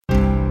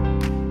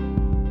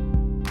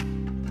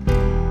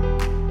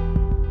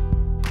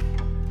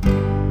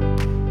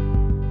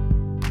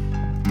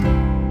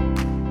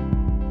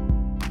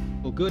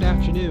Good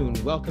afternoon.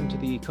 Welcome to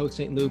the Côte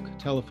St. Luc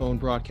telephone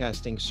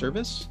broadcasting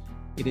service.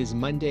 It is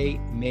Monday,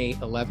 May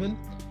 11,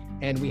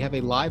 and we have a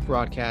live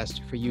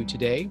broadcast for you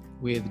today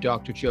with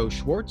Dr. Joe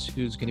Schwarcz,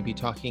 who's going to be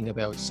talking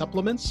about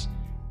supplements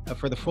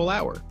for the full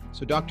hour.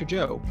 So Dr.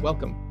 Joe,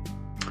 welcome.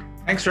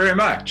 Thanks very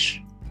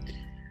much.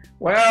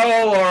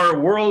 Well, our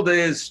world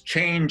is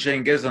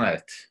changing, isn't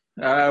it?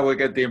 We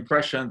get the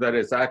impression that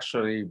it's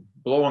actually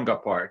blowing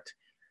apart.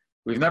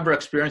 We've never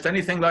experienced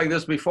anything like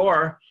this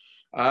before.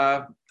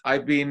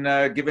 I've been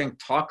giving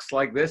talks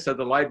like this at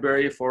the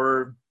library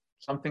for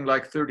something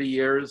like 30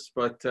 years,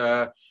 but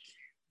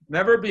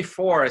never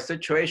before a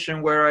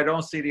situation where I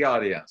don't see the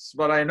audience.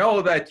 But I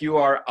know that you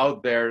are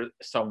out there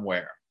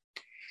somewhere.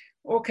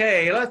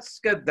 Okay, let's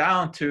get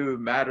down to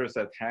matters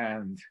at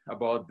hand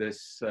about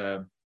this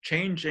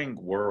changing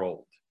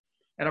world.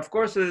 And of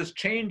course, it is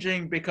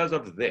changing because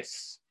of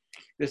this.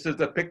 This is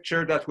the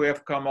picture that we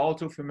have come all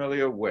too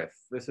familiar with.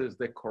 This is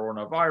the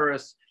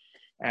coronavirus.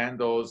 And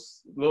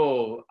those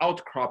little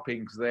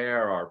outcroppings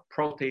there are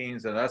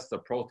proteins, and that's the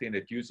protein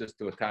it uses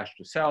to attach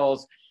to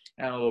cells,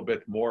 and a little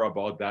bit more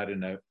about that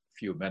in a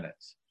few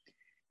minutes.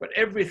 But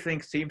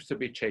everything seems to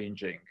be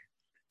changing.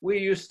 We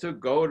used to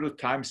go to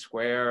Times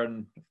Square,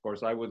 and of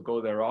course I would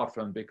go there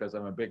often because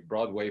I'm a big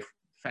Broadway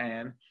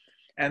fan,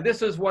 and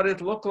this is what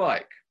it looked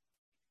like.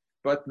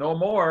 But no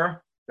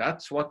more.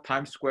 That's what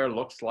Times Square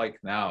looks like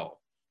now,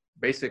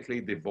 basically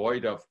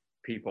devoid of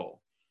people.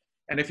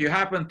 And if you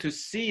happen to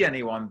see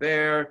anyone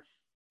there,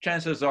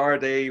 chances are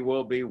they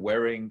will be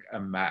wearing a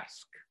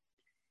mask.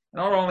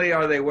 Not only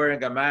are they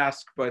wearing a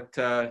mask, but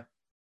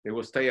they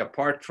will stay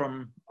apart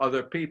from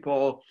other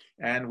people.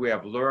 And we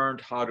have learned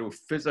how to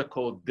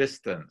physical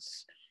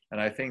distance. And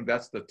I think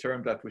that's the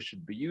term that we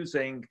should be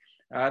using,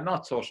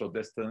 not social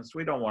distance.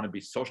 We don't want to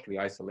be socially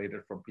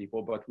isolated from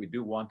people, but we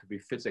do want to be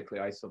physically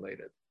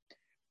isolated.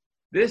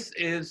 This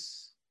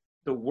is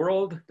the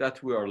world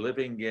that we are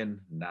living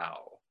in now.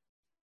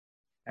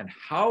 And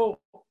how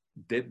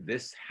did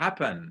this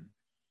happen?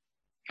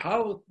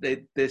 How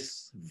did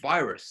this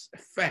virus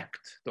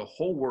affect the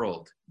whole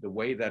world the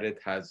way that it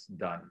has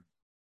done?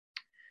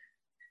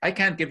 I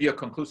can't give you a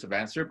conclusive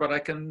answer, but I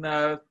can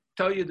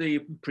tell you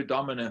the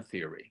predominant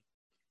theory.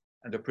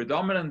 And the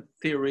predominant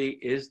theory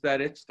is that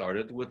it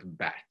started with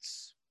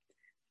bats.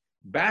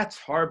 Bats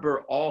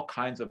harbor all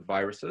kinds of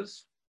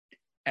viruses,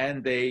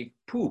 and they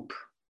poop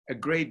a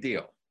great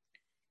deal.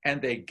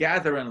 And they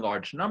gather in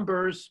large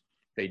numbers,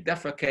 they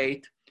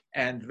defecate,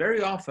 and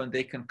very often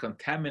they can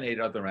contaminate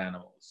other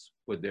animals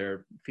with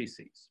their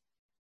feces.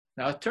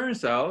 Now, it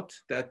turns out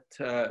that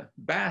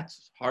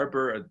bats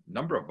harbor a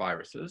number of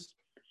viruses,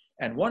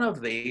 and one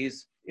of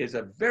these is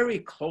a very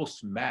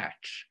close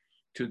match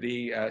to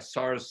the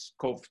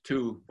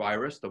SARS-CoV-2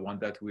 virus, the one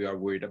that we are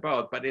worried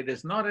about, but it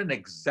is not an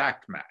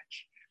exact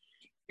match.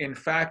 In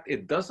fact,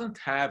 it doesn't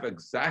have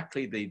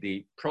exactly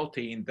the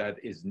protein that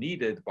is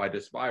needed by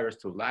this virus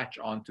to latch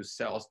onto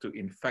cells to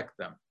infect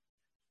them.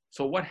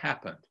 So what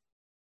happened?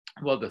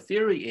 Well, the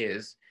theory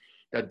is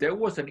that there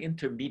was an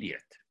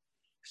intermediate.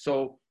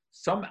 So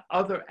some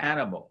other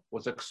animal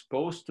was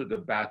exposed to the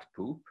bat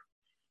poop,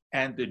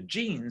 and the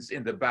genes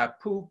in the bat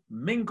poop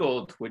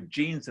mingled with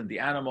genes in the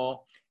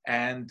animal,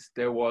 and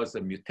there was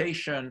a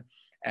mutation,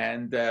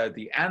 and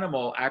the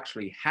animal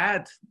actually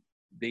had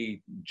the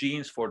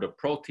genes for the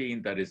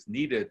protein that is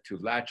needed to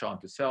latch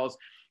onto cells,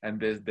 and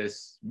there's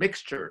this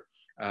mixture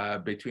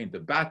between the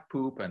bat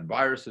poop and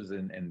viruses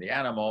in the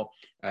animal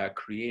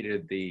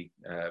created the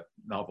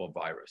novel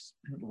virus.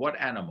 What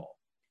animal?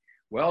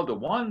 Well, the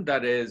one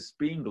that is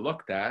being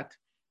looked at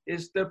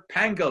is the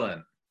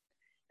pangolin.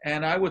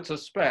 And I would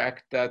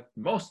suspect that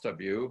most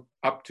of you,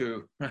 up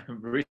to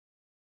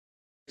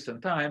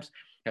recent times,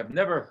 have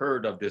never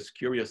heard of this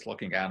curious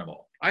looking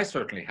animal. I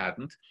certainly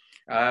hadn't.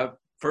 I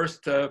guess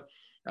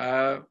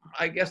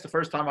the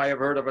first time I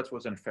ever heard of it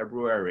was in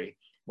February,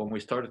 when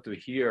we started to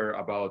hear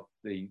about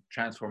the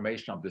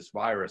transformation of this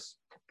virus,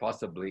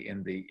 possibly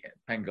in the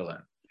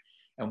pangolin.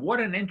 And what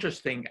an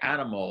interesting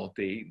animal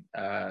the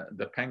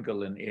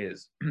pangolin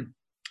is.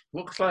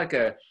 Looks like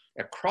a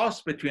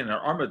cross between an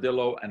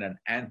armadillo and an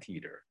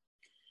anteater.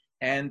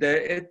 And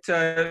it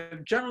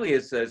generally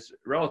is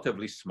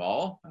relatively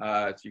small,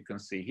 as you can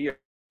see here,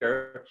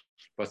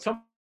 but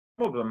some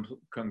of them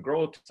can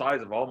grow to the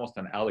size of almost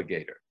an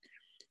alligator.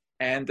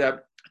 And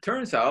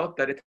turns out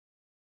that it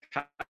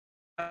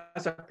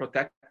has a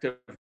protective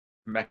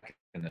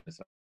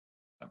mechanism.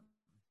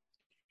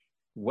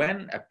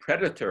 When a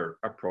predator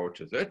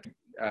approaches it,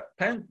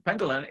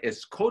 pangolin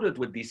is coated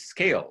with these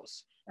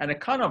scales, and it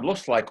kind of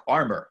looks like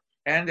armor.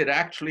 And it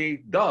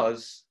actually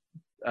does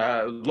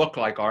look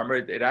like armor.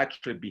 It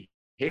actually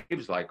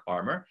behaves like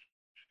armor.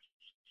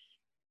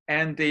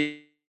 And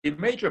the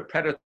major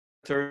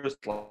predators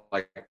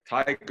like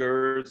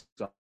tigers,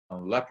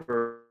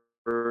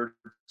 leopards,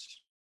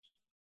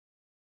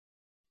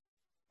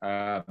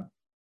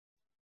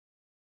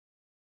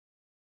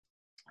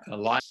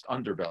 lions,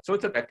 underbelly. So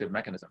it's an effective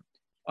mechanism.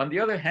 On the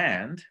other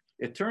hand,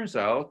 it turns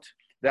out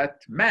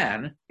that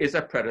man is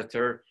a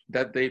predator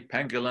that the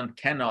pangolin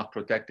cannot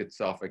protect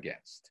itself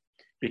against.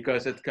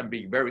 because it can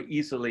be very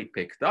easily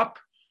picked up.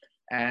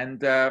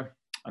 And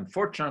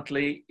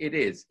unfortunately, it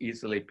is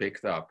easily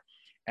picked up.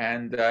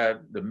 And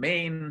the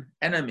main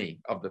enemy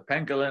of the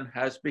pangolin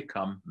has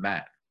become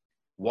man.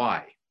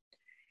 Why?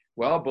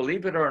 Well,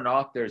 believe it or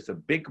not, there's a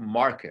big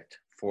market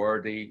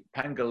for the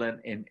pangolin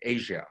in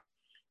Asia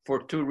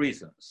for two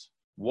reasons.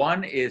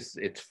 One is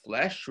its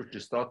flesh, which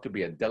is thought to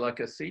be a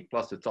delicacy,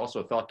 plus it's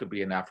also thought to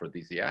be an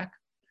aphrodisiac,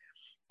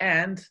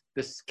 and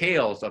the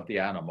scales of the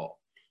animal.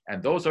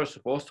 And those are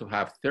supposed to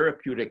have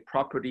therapeutic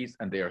properties,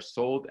 and they are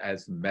sold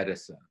as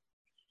medicine.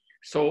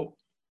 So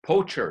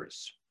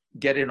poachers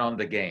get in on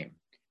the game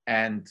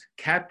and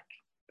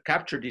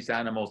capture these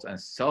animals and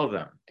sell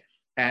them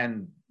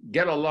and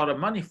get a lot of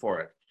money for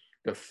it.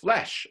 The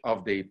flesh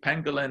of the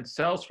pangolin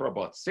sells for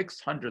about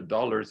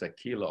 $600 a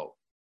kilo.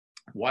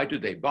 Why do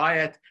they buy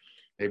it?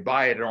 They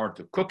buy it in order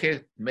to cook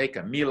it, make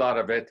a meal out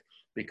of it,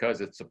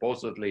 because it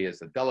supposedly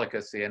is a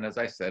delicacy, and as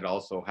I said,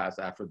 also has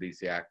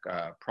aphrodisiac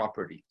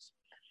properties.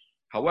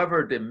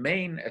 However, the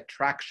main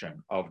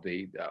attraction of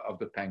the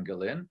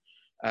pangolin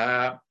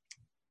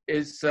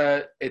is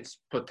its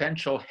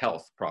potential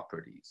health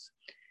properties.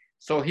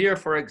 So here,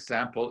 for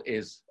example,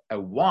 is a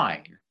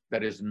wine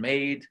that is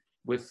made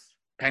with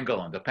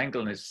pangolin. The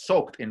pangolin is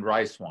soaked in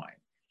rice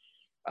wine.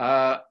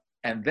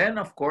 And then,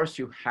 of course,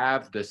 you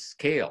have the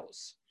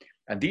scales.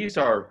 And these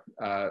are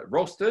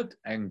roasted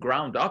and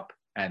ground up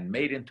and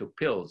made into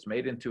pills,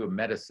 made into a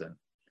medicine.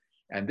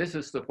 And this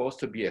is supposed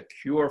to be a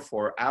cure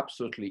for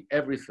absolutely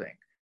everything,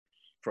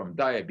 from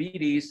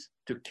diabetes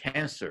to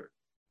cancer.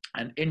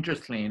 And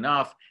interestingly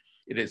enough,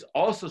 it is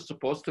also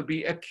supposed to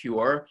be a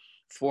cure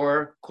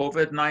for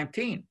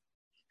COVID-19.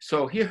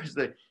 So here's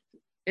the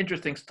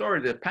interesting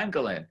story. The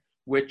pangolin,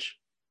 which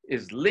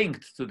is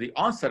linked to the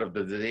onset of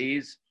the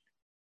disease,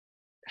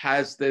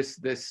 has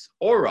this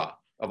aura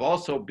of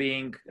also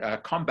being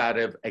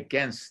combative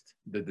against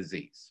the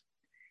disease.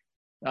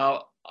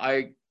 Now,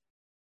 I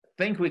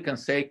think we can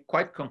say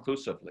quite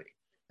conclusively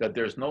that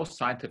there's no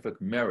scientific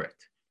merit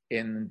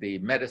in the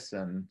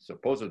medicine,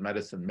 supposed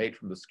medicine made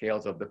from the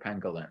scales of the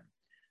pangolin.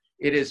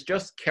 It is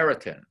just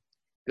keratin.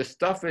 The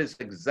stuff is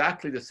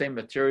exactly the same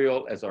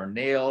material as our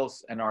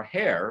nails and our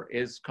hair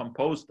is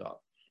composed of.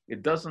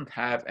 It doesn't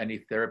have any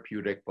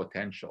therapeutic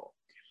potential,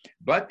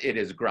 but it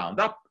is ground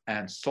up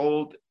and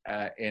sold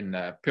in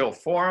pill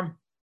form,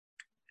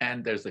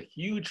 and there's a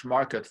huge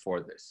market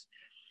for this.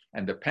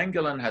 And the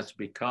pangolin has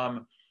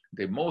become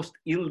the most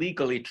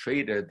illegally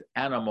traded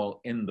animal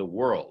in the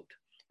world,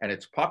 and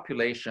its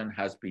population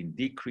has been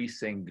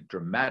decreasing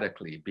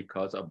dramatically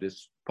because of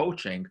this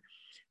poaching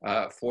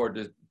for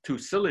the two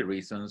silly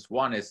reasons.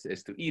 One is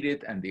to eat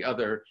it, and the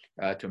other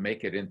to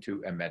make it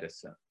into a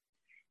medicine.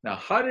 Now,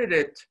 how did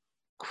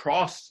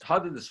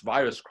this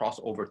virus cross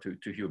over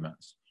to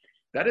humans?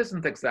 That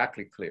isn't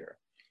exactly clear.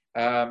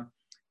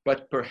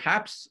 But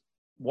perhaps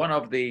one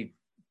of the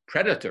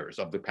predators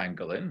of the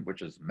pangolin,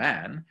 which is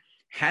man,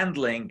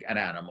 handling an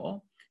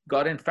animal,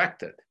 got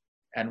infected.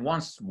 And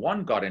once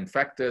one got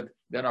infected,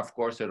 then of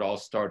course it all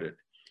started.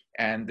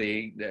 And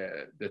the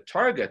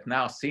target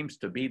now seems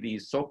to be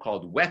these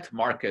so-called wet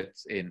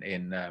markets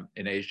in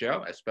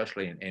Asia,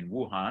 especially in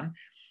Wuhan,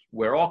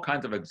 where all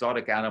kinds of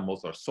exotic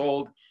animals are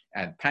sold,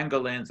 and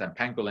pangolins and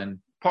pangolin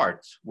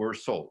parts were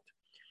sold.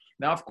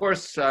 Now, of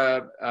course,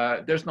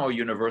 there's no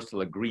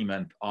universal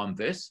agreement on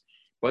this,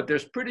 but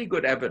there's pretty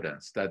good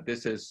evidence that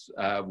this is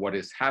what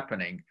is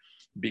happening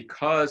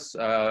because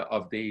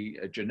of the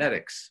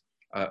genetics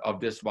of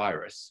this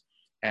virus.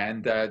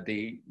 And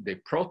the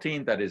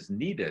protein that is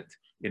needed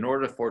in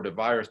order for the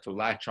virus to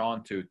latch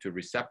on to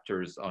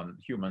receptors on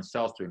human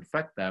cells to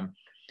infect them,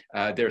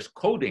 there's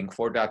coding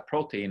for that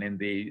protein in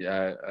the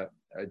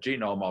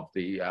genome of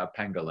the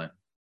pangolin.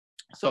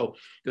 So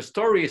the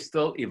story is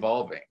still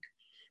evolving.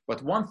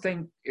 But one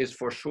thing is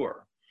for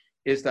sure,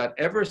 is that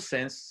ever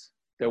since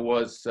there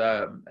was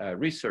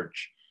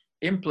research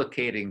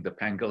implicating the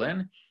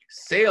pangolin,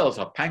 sales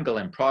of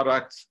pangolin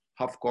products,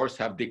 of course,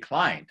 have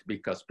declined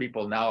because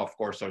people now, of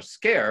course, are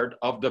scared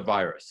of the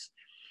virus.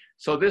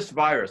 So this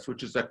virus,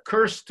 which is a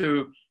curse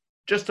to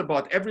just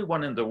about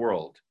everyone in the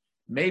world,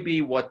 may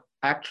be what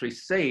actually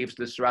saves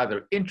this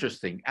rather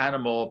interesting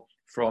animal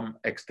from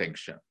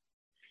extinction.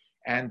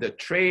 And the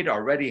trade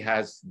already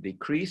has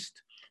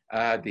decreased.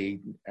 The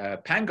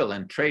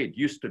pangolin trade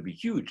used to be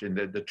huge in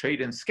the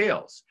trade in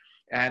scales,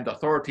 and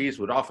authorities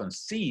would often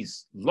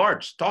seize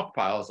large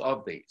stockpiles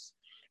of these.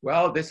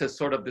 Well, this is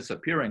sort of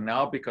disappearing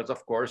now because,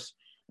 of course,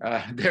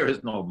 there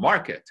is no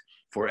market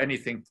for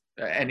anything,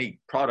 any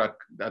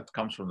product that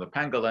comes from the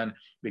pangolin,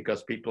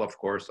 because people, of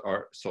course,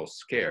 are so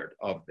scared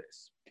of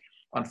this.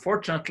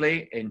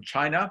 Unfortunately, in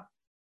China,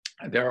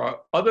 there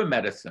are other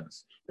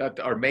medicines that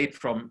are made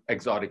from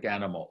exotic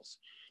animals.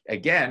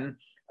 Again,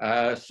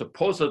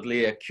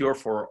 supposedly a cure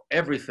for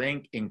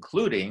everything,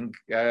 including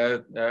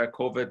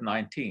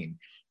COVID-19.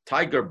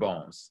 Tiger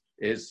bones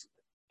is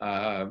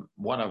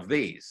one of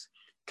these.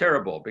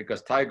 Terrible,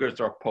 because tigers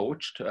are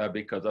poached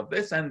because of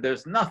this, and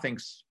there's nothing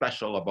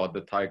special about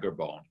the tiger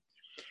bone.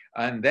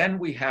 And then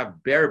we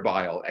have bear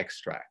bile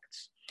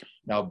extracts.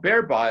 Now,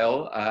 bear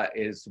bile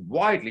is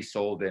widely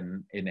sold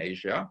in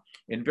Asia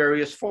in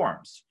various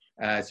forms,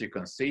 as you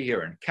can see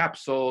here in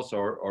capsules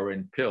or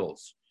in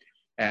pills.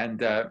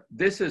 And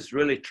this is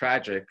really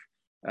tragic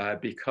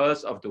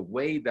because of the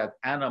way that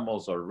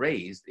animals are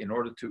raised in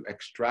order to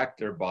extract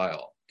their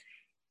bile.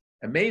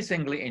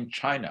 Amazingly, in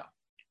China,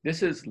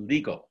 this is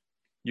legal.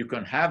 You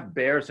can have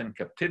bears in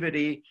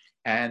captivity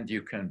and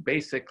you can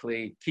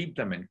basically keep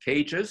them in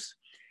cages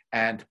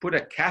and put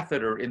a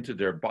catheter into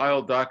their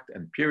bile duct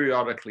and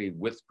periodically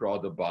withdraw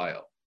the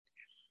bile.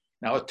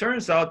 Now, it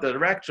turns out that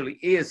there actually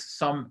is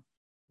some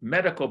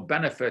medical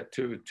benefit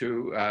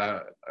to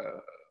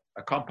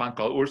a compound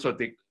called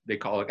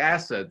ursodeoxycholic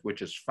acid,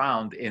 which is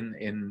found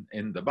in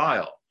the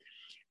bile.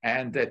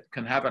 And it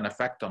can have an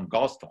effect on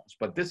gallstones.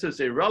 But this is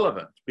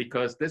irrelevant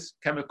because this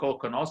chemical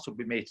can also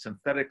be made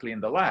synthetically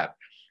in the lab.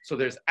 So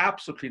there's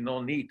absolutely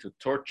no need to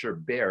torture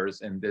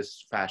bears in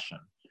this fashion.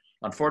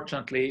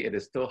 Unfortunately, it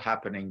is still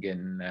happening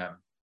in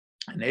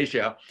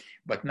Asia,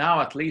 but now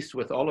at least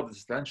with all of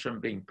this attention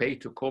being paid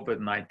to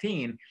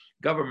COVID-19,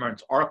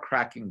 governments are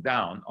cracking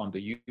down on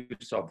the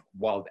use of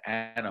wild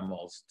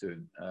animals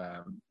to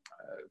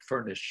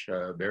furnish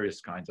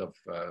various kinds of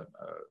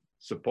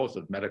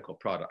supposed medical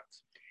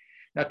products.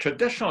 Now,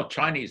 traditional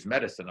Chinese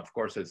medicine, of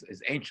course,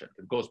 is ancient.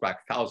 It goes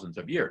back thousands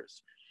of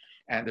years.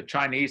 And the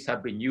Chinese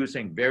have been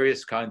using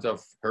various kinds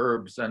of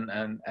herbs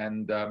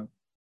and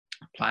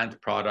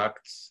plant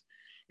products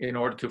in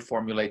order to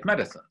formulate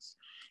medicines.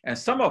 And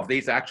some of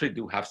these actually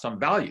do have some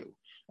value.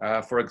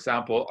 For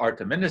example,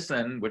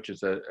 artemisinin, which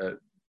is a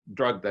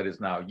drug that is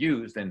now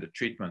used in the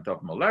treatment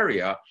of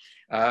malaria,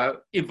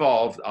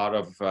 evolved out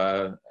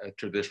of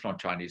traditional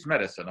Chinese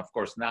medicine. Of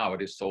course, now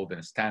it is sold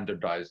in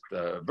standardized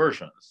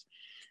versions.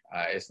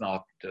 It's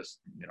not just,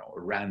 you know, a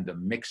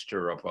random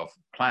mixture of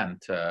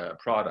plant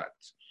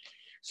products.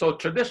 So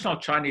traditional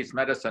Chinese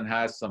medicine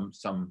has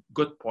some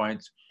good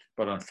points,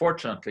 but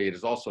unfortunately, it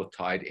is also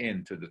tied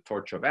into the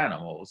torture of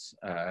animals,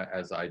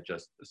 as I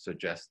just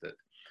suggested.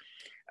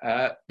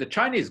 The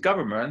Chinese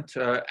government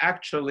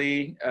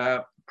actually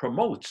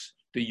promotes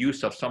the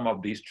use of some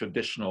of these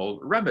traditional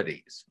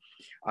remedies.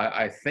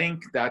 I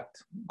think that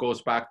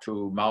goes back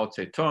to Mao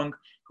Zedong,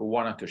 who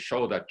wanted to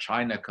show that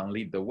China can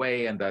lead the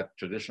way and that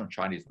traditional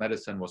Chinese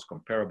medicine was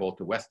comparable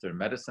to Western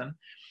medicine.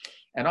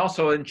 And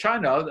also in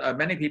China,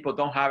 many people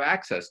don't have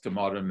access to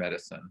modern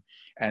medicine,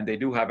 and they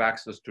do have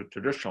access to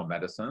traditional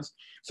medicines.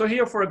 So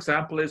here, for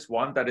example, is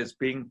one that is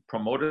being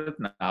promoted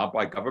now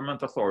by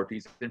government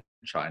authorities in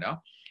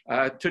China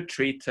to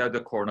treat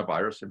the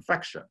coronavirus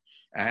infection.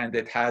 And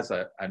it has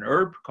an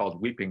herb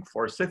called weeping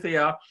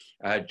forsythia,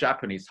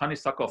 Japanese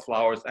honeysuckle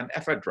flowers, and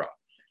ephedra.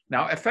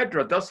 Now,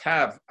 ephedra does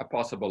have a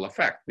possible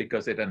effect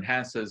because it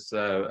enhances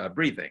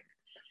breathing.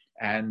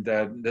 And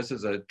this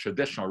is a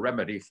traditional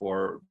remedy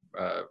for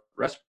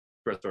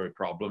respiratory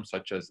problems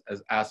such as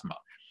asthma.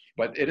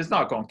 But it is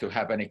not going to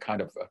have any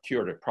kind of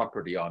curative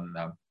property on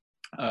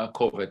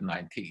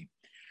COVID-19.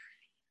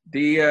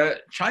 The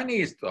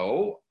Chinese,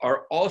 though,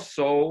 are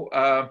also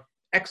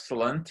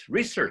excellent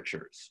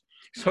researchers.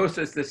 So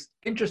it's this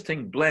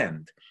interesting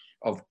blend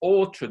of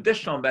old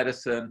traditional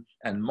medicine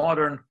and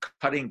modern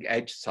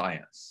cutting-edge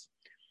science.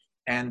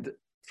 And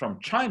from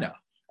China,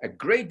 a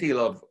great deal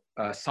of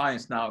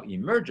science now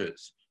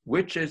emerges,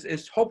 which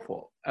is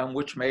hopeful and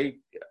which may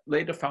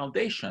lay the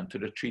foundation to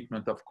the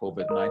treatment of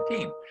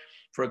COVID-19.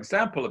 For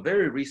example, a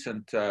very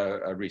recent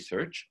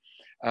research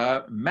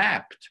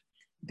mapped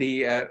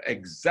the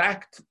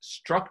exact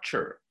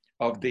structure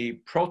of the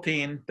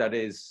protein that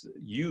is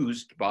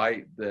used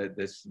by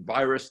this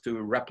virus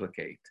to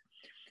replicate.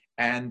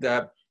 And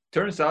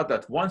turns out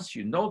that once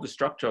you know the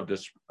structure of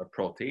this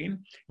protein,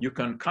 you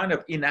can kind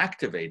of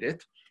inactivate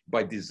it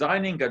by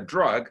designing a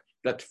drug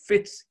that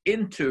fits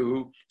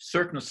into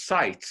certain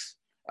sites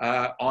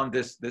on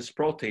this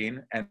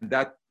protein, and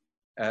that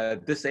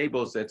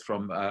disables it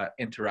from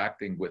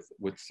interacting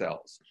with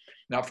cells.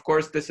 Now, of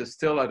course, this is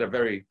still at a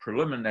very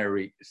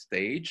preliminary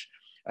stage,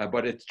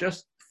 but it's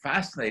just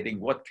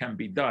fascinating what can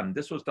be done.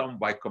 This was done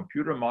by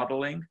computer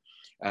modeling.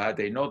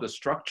 They know the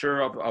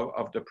structure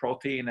of the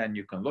protein, and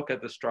you can look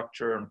at the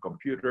structure on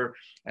computer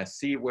and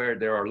see where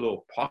there are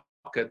little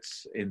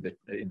pockets in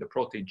the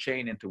protein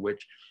chain into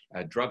which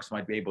drugs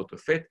might be able to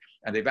fit.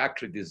 And they've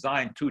actually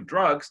designed 2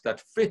 drugs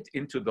that fit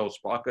into those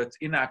pockets,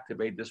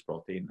 inactivate this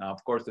protein. Now,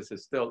 of course, this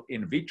is still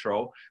in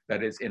vitro,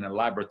 that is in a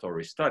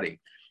laboratory study.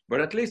 But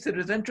at least it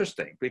is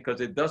interesting because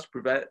it does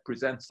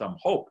present some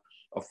hope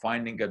of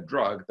finding a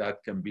drug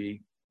that can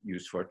be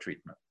used for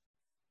treatment.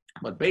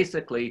 But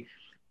basically,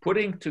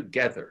 putting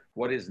together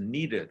what is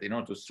needed in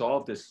order to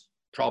solve this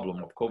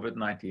problem of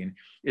COVID-19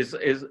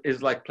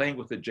 is like playing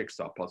with a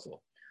jigsaw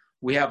puzzle.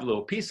 We have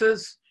little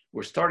pieces,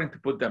 we're starting to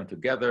put them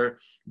together,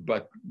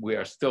 but we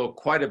are still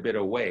quite a bit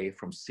away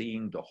from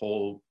seeing the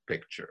whole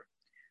picture.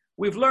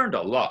 We've learned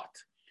a lot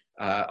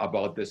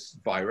about this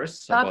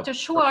virus. Dr.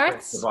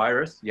 Schwartz? The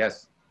virus,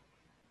 yes.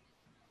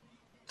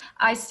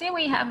 I see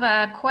we have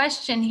a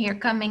question here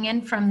coming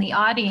in from the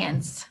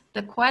audience.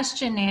 The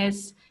question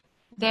is,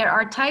 There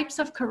are types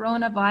of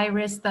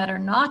coronavirus that are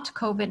not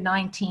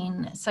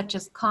COVID-19, such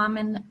as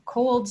common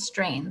cold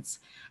strains.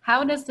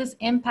 How does this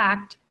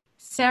impact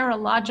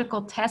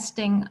serological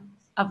testing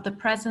of the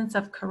presence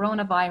of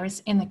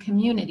coronavirus in the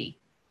community?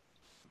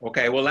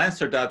 Okay, we'll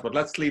answer that, but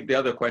let's leave the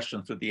other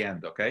questions to the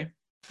end, okay?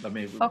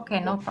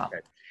 Okay, no problem.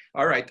 Okay.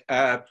 All right.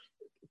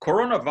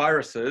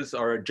 Coronaviruses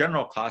are a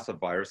general class of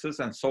viruses,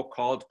 and so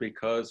called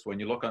because when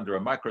you look under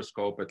a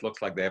microscope, it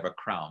looks like they have a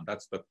crown.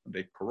 That's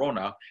the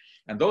corona.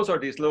 And those are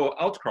these little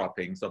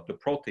outcroppings of the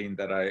protein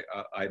that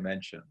I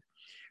mentioned.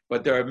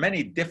 But there are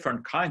many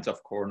different kinds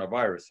of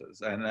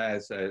coronaviruses. And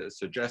as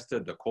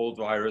suggested, the cold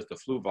virus, the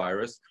flu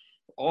virus,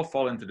 all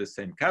fall into the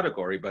same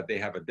category, but they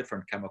have a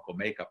different chemical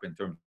makeup in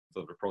terms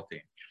of the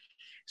protein.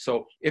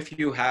 So if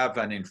you have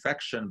an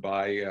infection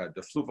by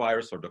the flu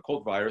virus or the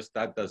cold virus,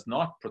 that does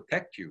not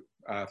protect you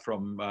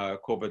from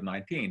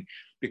COVID-19,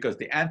 because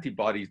the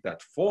antibodies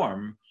that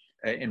form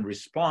in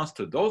response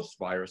to those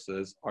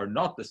viruses are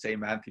not the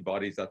same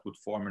antibodies that would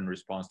form in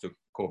response to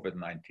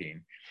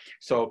COVID-19.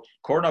 So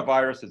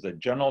coronavirus is a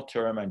general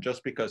term, and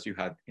just because you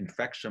had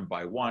infection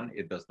by one,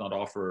 it does not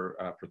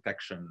offer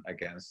protection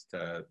against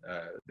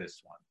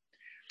this one.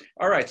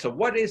 All right, so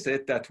what is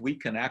it that we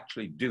can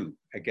actually do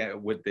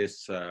again with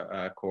this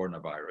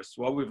coronavirus?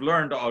 Well, we've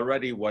learned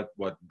already what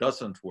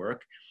doesn't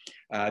work.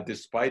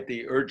 Despite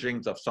the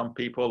urgings of some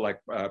people like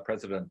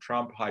President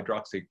Trump,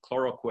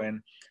 hydroxychloroquine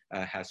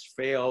has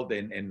failed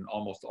in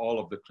almost all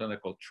of the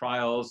clinical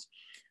trials.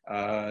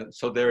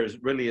 So there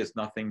really is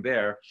nothing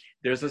there.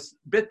 There's a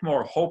bit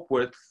more hope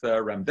with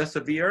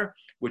remdesivir,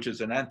 which is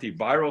an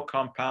antiviral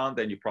compound,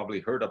 and you probably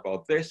heard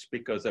about this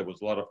because there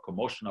was a lot of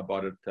commotion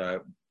about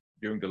it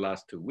during the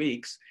last 2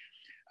 weeks.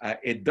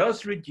 It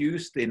does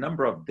reduce the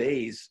number of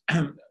days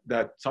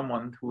that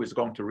someone who is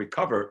going to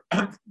recover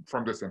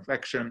from this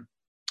infection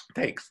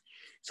takes.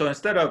 So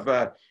instead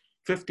of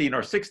 15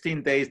 or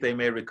 16 days, they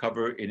may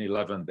recover in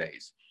 11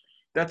 days.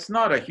 That's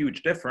not a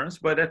huge difference,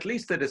 but at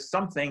least it is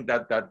something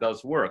that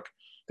does work.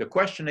 The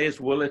question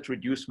is, will it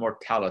reduce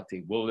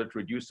mortality? Will it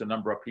reduce the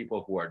number of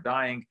people who are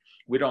dying?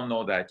 We don't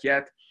know that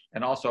yet.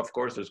 And also, of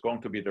course, there's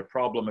going to be the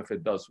problem if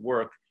it does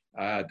work.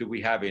 Do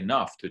we have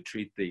enough to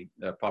treat the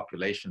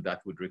population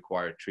that would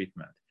require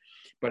treatment?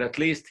 But at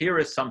least here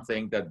is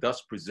something that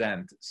does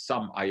present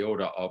some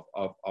iota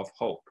of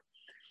hope.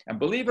 And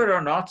believe it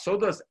or not, so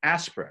does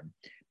aspirin,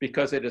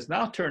 because it is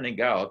now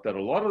turning out that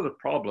a lot of the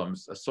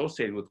problems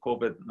associated with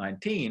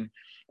COVID-19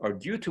 are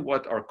due to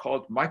what are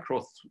called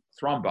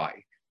microthrombi,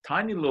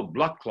 tiny little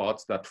blood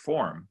clots that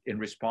form in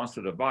response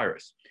to the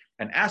virus.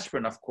 And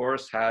aspirin, of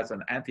course, has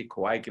an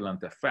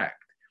anticoagulant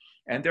effect.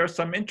 And there are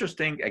some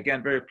interesting,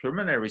 again, very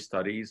preliminary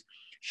studies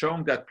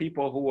showing that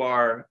people who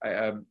are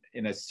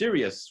in a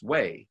serious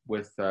way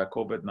with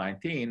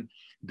COVID-19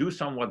 do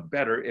somewhat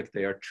better if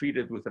they are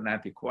treated with an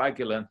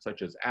anticoagulant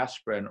such as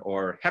aspirin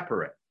or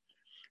heparin.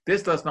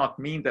 This does not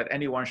mean that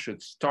anyone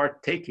should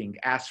start taking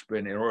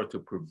aspirin in order to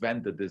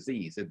prevent the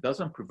disease. It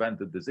doesn't prevent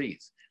the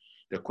disease.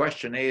 The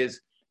question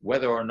is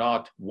whether or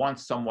not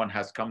once someone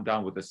has come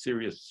down with a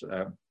serious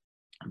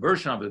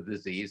version of the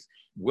disease,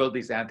 will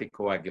these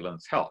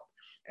anticoagulants help?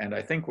 And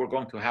I think we're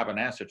going to have an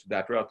answer to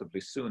that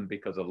relatively soon,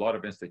 because a lot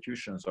of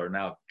institutions are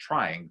now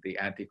trying the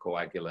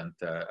anticoagulant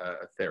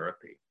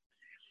therapy.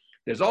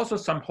 There's also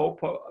some hope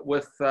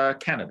with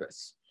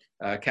cannabis.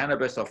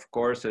 Cannabis, of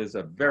course, is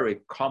a very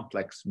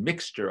complex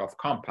mixture of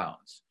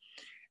compounds.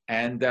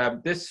 And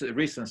this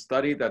recent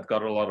study that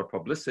got a lot of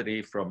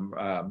publicity from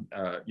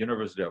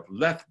University of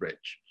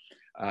Lethbridge,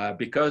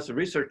 because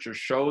researchers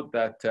showed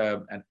that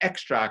an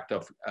extract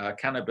of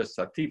cannabis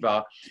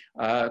sativa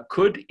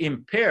could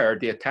impair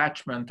the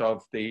attachment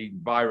of the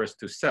virus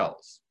to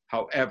cells.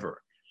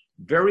 However,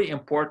 very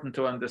important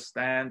to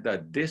understand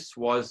that this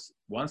was,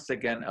 once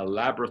again, a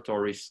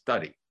laboratory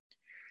study.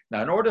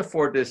 Now, in order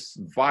for this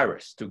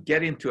virus to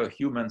get into a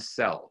human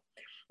cell,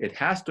 it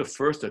has to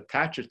first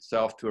attach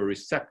itself to a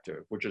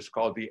receptor, which is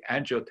called the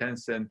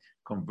angiotensin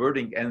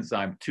converting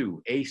enzyme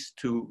 2,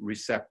 ACE2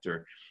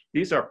 receptor.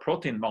 These are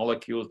protein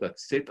molecules that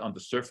sit on the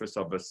surface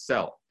of a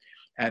cell.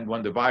 And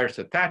when the virus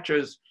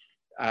attaches,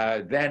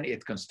 then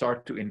it can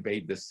start to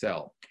invade the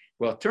cell.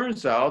 Well, it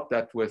turns out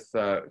that with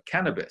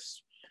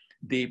cannabis,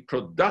 the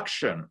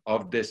production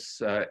of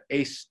this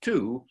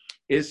ACE2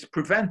 is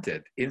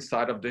prevented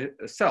inside of the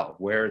cell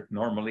where it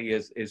normally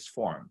is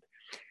formed.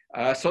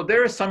 So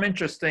there is some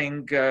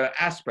interesting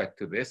aspect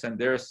to this, and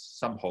there's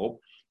some hope.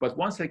 But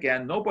once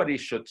again, nobody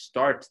should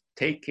start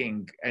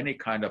taking any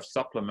kind of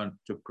supplement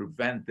to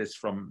prevent this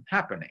from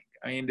happening.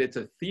 I mean, it's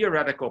a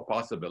theoretical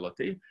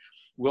possibility.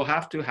 We'll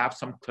have to have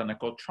some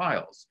clinical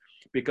trials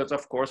because,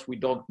 of course, we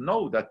don't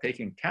know that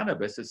taking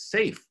cannabis is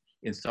safe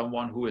in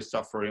someone who is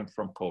suffering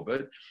from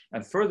COVID.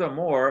 And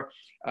furthermore,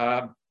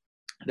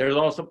 there's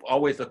also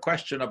always a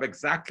question of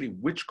exactly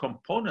which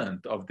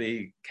component of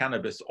the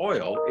cannabis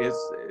oil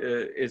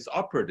is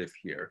operative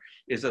here.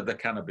 Is it the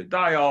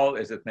cannabidiol?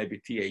 Is it maybe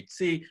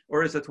THC?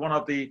 Or is it one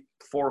of the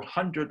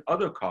 400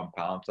 other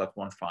compounds that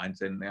one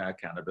finds in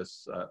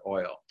cannabis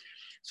oil?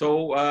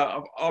 So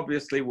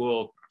obviously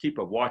we'll keep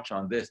a watch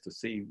on this to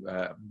see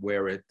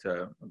where it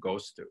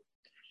goes to.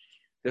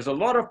 There's a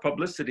lot of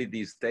publicity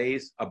these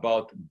days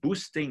about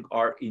boosting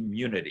our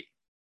immunity,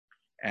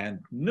 and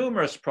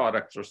numerous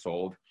products are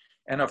sold.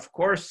 And of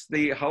course,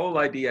 the whole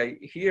idea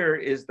here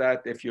is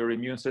that if your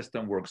immune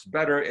system works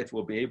better, it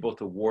will be able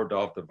to ward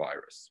off the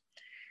virus.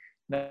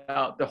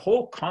 Now, the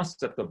whole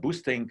concept of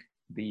boosting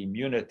the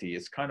immunity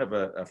is kind of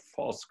a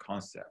false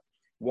concept.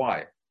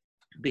 Why?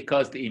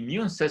 Because the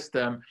immune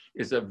system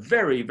is a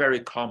very,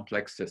 very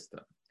complex system.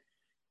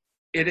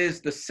 It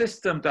is the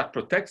system that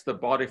protects the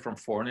body from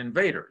foreign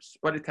invaders,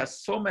 but it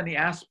has so many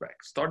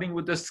aspects, starting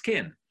with the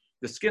skin.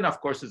 The skin, of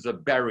course, is a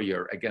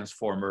barrier against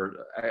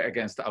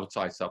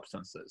outside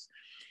substances.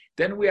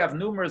 Then we have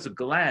numerous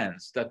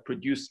glands that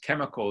produce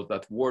chemicals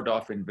that ward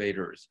off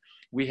invaders.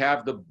 We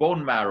have the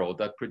bone marrow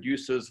that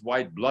produces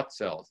white blood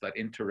cells that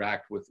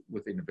interact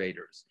with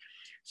invaders.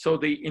 So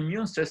the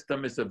immune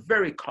system is a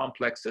very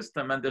complex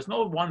system, and there's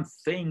no one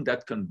thing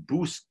that can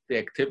boost the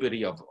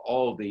activity of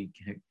all the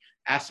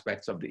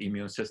aspects of the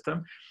immune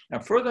system.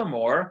 And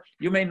furthermore,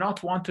 you may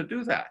not want to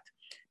do that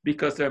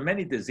because there are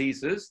many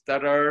diseases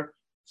that are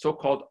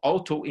so-called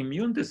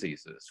autoimmune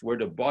diseases where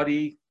the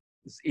body's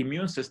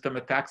immune system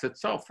attacks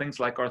itself, things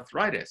like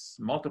arthritis,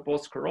 multiple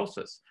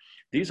sclerosis.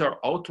 These are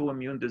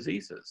autoimmune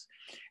diseases.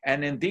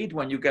 And indeed,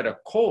 when you get a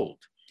cold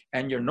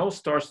and your nose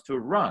starts to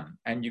run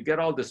and you get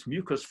all this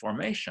mucus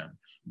formation,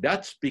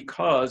 that's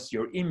because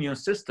your immune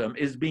system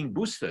is being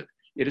boosted.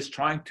 It is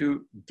trying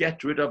to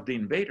get rid of the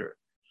invader.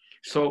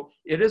 So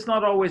it is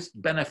not always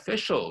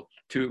beneficial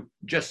to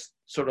just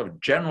sort of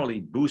generally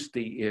boost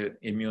the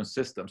immune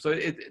system. So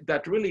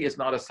that really is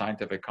not a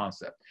scientific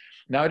concept.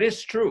 Now, it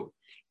is true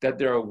that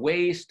there are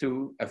ways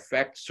to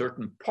affect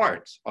certain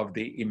parts of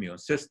the immune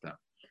system.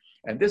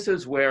 And this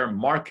is where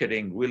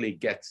marketing really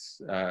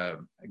gets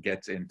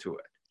into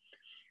it.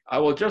 I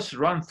will just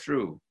run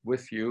through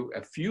with you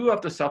a few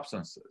of the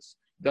substances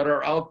that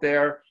are out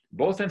there,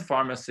 both in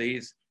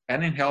pharmacies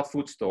and in health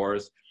food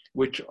stores,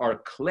 which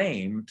are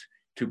claimed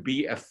to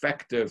be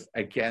effective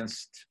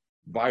against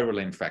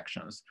viral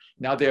infections.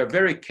 Now, they're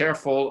very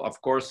careful, of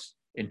course,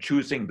 in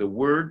choosing the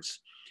words,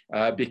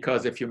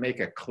 because if you make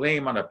a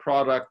claim on a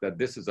product that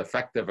this is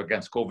effective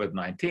against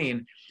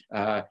COVID-19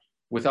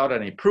 without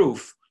any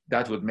proof,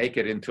 that would make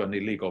it into an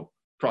illegal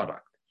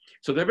product.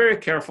 So they're very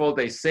careful.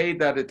 They say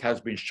that it has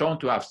been shown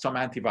to have some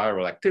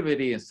antiviral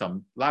activity in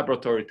some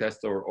laboratory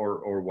tests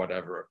or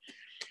whatever.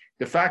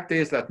 The fact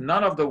is that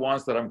none of the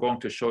ones that I'm going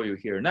to show you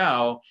here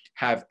now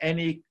have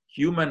any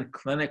human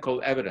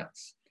clinical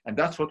evidence. And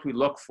that's what we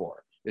look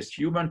for, is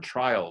human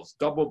trials,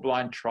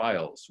 double-blind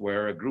trials,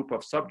 where a group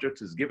of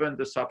subjects is given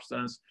the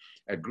substance,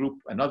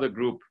 another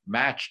group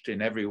matched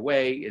in every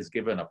way is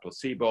given a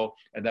placebo,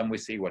 and then we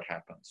see what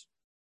happens.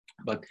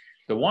 But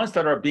the ones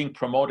that are being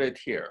promoted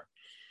here,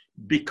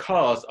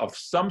 because of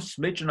some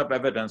smidgen of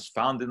evidence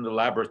found in the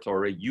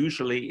laboratory,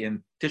 usually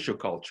in tissue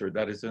culture,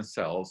 that is in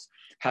cells,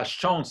 has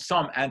shown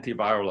some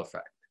antiviral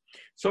effect.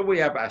 So we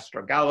have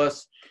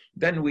astragalus,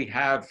 then we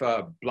have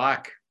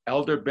black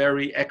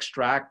elderberry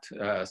extract,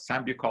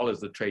 sambucol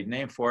is the trade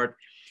name for it.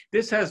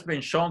 This has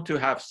been shown to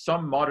have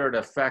some moderate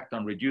effect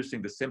on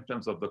reducing the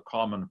symptoms of the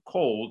common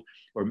cold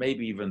or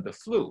maybe even the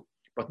flu,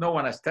 but no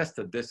one has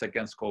tested this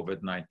against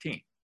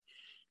COVID-19.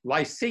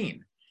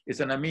 Lysine is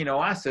an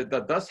amino acid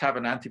that does have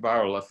an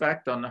antiviral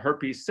effect on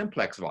herpes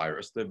simplex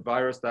virus, the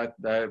virus that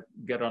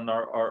get on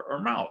our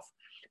mouth,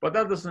 but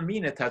that doesn't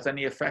mean it has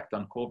any effect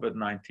on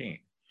COVID-19.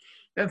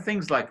 Then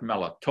things like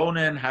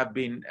melatonin have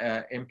been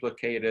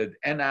implicated,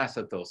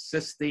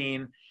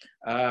 N-acetylcysteine.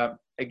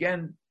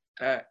 Again,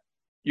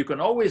 you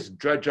can always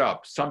dredge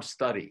up some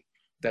study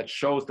that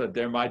shows that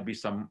there might be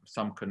some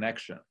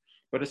connection,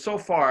 but so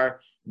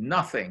far,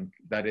 nothing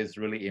that is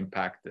really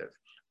impactive.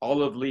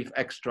 Olive leaf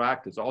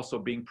extract is also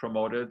being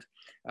promoted.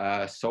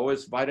 So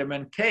is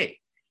vitamin K.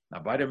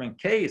 Now, vitamin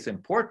K is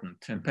important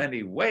in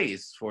many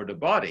ways for the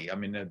body. I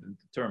mean, the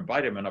term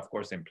vitamin, of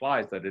course,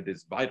 implies that it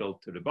is vital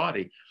to the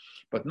body,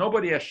 but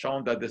nobody has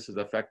shown that this is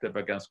effective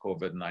against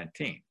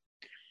COVID-19.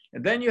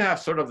 And then you have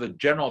sort of the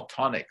general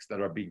tonics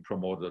that are being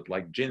promoted,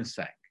 like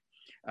ginseng,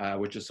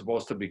 which is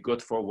supposed to be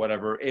good for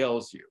whatever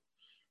ails you.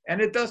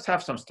 And it does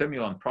have some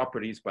stimulant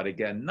properties, but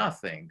again,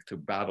 nothing to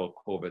battle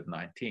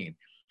COVID-19.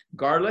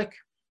 Garlic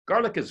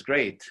is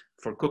great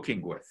for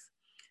cooking with,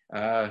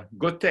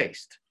 good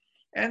taste.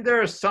 And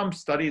there are some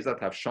studies that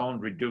have shown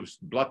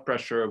reduced blood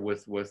pressure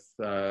with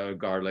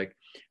garlic,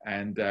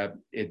 and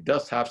it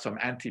does have some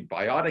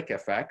antibiotic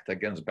effect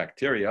against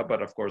bacteria,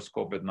 but of course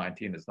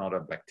COVID-19 is not a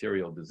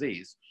bacterial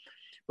disease.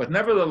 But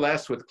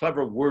nevertheless, with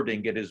clever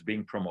wording, it is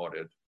being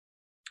promoted.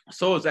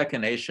 So is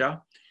echinacea.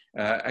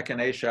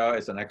 Echinacea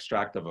is an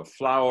extract of a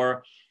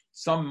flower,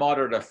 some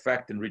moderate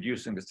effect in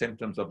reducing the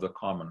symptoms of the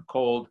common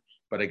cold,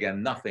 but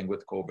again, nothing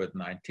with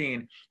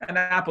COVID-19. And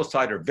apple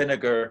cider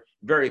vinegar,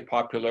 very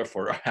popular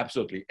for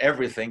absolutely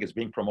everything, is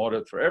being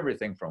promoted for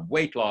everything from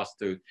weight loss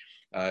to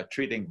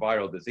treating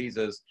viral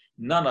diseases,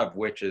 none of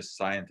which is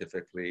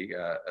scientifically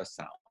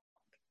sound.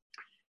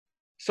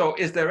 So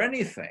is there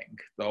anything,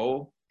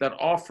 though, that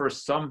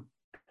offers some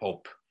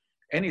hope,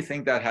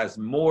 anything that has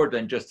more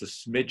than just a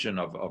smidgen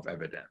of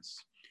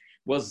evidence.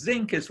 Well,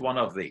 zinc is one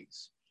of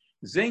these.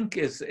 Zinc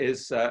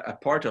is a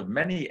part of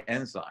many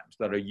enzymes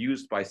that are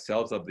used by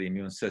cells of the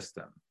immune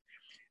system.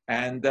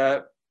 And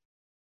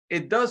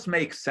it does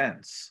make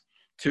sense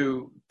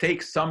to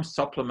take some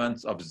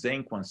supplements of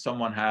zinc when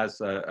someone has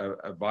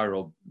a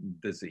viral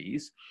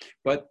disease,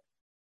 but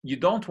you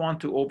don't want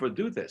to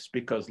overdo this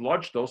because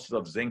large doses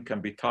of zinc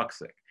can be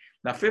toxic.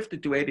 Now, 50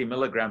 to 80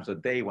 milligrams a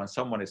day when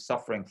someone is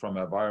suffering from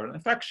a viral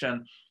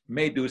infection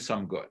may do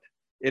some good.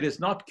 It is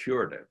not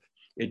curative.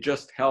 It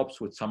just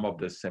helps with some of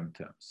the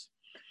symptoms.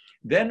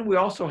 Then we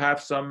also have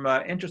some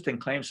interesting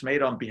claims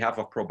made on behalf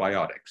of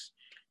probiotics.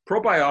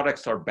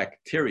 Probiotics are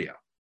bacteria,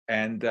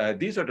 and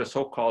these are the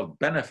so-called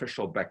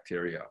beneficial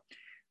bacteria.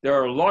 There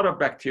are a lot of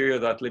bacteria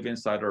that live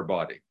inside our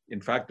body. In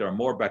fact, there are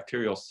more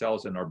bacterial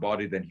cells in our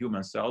body than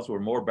human cells. We're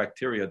more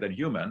bacteria than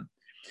human.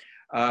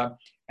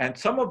 And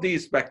some of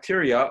these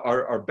bacteria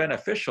are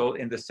beneficial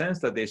in the sense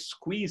that they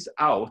squeeze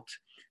out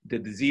the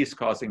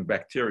disease-causing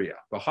bacteria.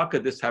 But how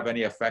could this have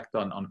any effect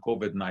on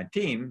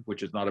COVID-19,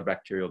 which is not a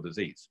bacterial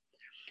disease?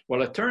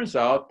 Well, it turns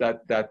out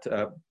that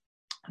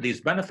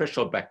these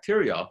beneficial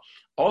bacteria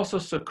also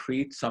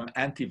secrete some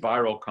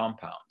antiviral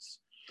compounds.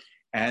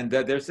 And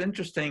there's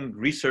interesting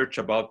research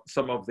about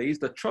some of these.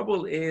 The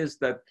trouble is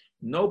that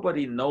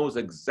nobody knows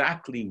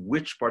exactly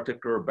which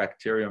particular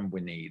bacterium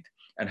we need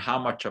and how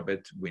much of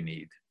it we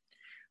need.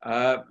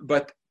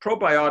 But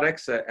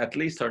probiotics, at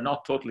least, are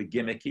not totally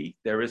gimmicky.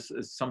 There is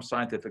some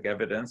scientific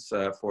evidence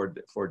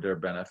for their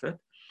benefit.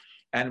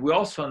 And we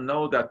also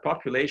know that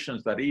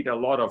populations that eat a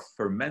lot of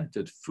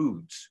fermented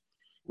foods,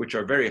 which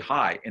are very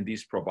high in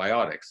these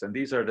probiotics, and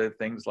these are the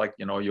things like,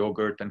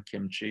 yogurt and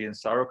kimchi and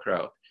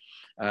sauerkraut,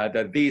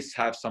 that these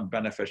have some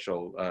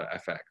beneficial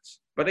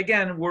effects. But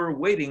again, we're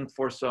waiting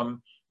for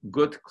some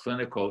good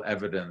clinical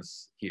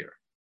evidence here.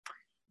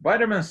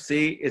 Vitamin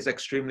C is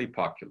extremely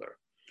popular.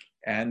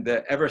 And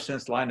ever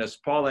since Linus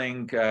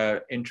Pauling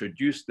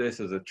introduced this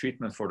as a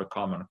treatment for the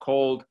common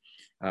cold,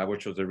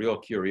 which was a real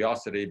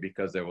curiosity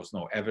because there was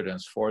no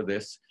evidence for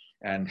this.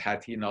 And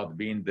had he not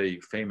been the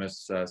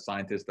famous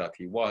scientist that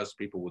he was,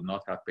 people would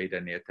not have paid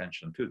any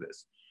attention to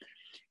this.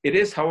 It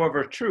is,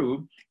 however,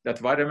 true that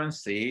vitamin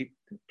C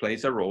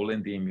plays a role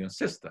in the immune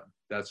system.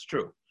 That's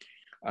true.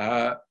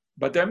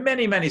 But there are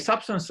many, many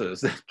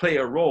substances that play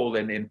a role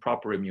in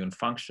proper immune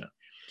function.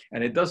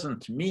 And it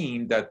doesn't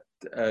mean that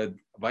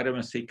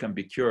vitamin C can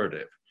be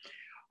curative.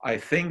 I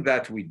think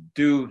that we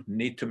do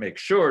need to make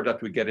sure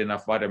that we get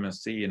enough vitamin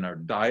C in our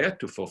diet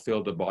to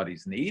fulfill the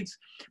body's needs,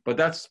 but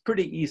that's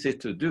pretty easy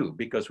to do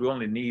because we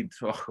only need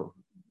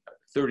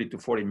 30 to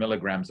 40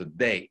 milligrams a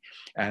day,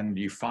 and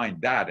you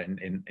find that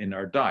in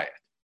our diet.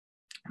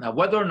 Now,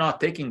 whether or not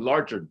taking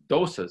larger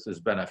doses is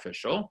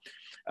beneficial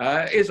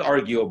is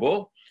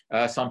arguable.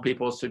 Some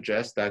people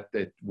suggest that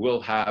it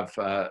will have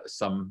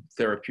some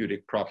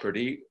therapeutic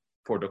property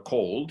for the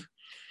cold,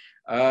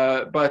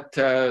 but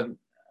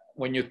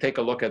when you take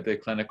a look at the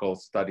clinical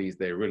studies,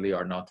 they really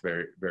are not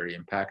very, very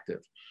impactful.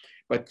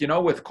 But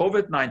with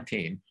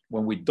COVID-19,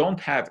 when we don't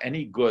have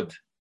any good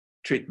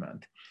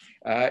treatment,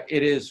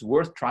 it is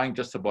worth trying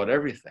just about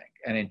everything.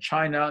 And in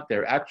China,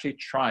 they're actually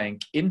trying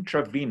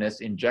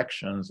intravenous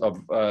injections of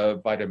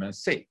vitamin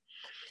C.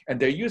 And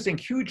they're using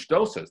huge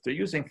doses. They're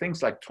using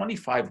things like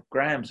 25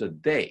 grams a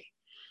day,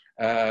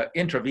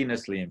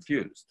 intravenously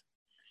infused.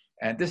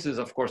 And this is,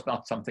 of course,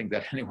 not something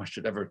that anyone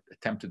should ever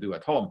attempt to do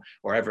at home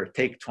or ever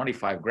take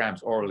 25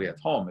 grams orally at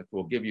home. It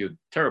will give you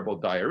terrible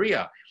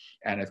diarrhea,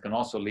 and it can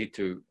also lead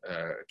to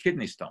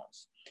kidney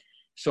stones.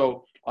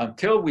 So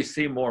until we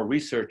see more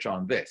research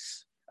on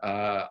this,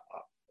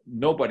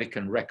 nobody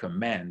can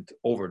recommend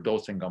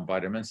overdosing on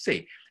vitamin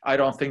C. I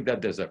don't think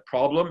that there's a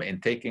problem in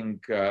taking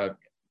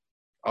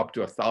up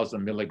to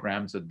 1,000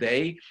 milligrams a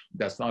day.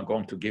 That's not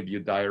going to give you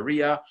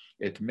diarrhea.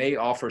 It may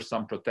offer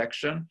some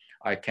protection.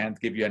 I can't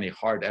give you any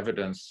hard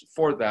evidence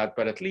for that,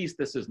 but at least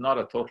this is not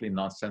a totally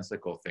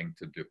nonsensical thing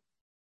to do.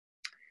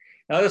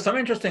 Now, there's some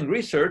interesting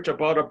research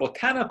about a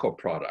botanical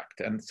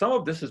product, and some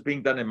of this is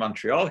being done in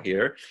Montreal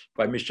here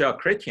by Michel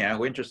Chrétien,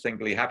 who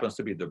interestingly happens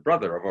to be the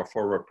brother of our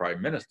former Prime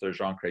Minister,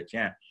 Jean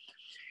Chrétien.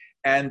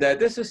 And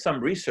this is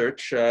some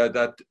research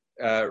that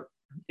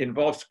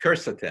involves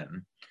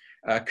quercetin.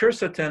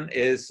 Quercetin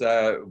is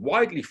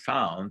widely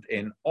found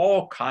in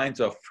all kinds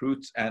of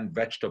fruits and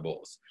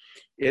vegetables.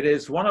 It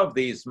is one of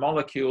these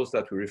molecules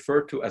that we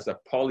refer to as a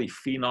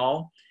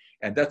polyphenol,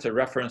 and that's a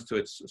reference to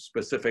its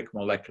specific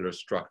molecular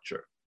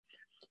structure.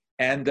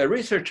 And the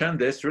research on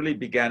this really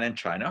began in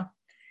China,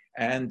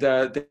 and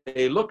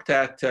they looked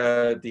at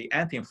the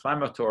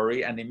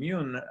anti-inflammatory and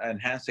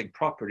immune-enhancing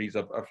properties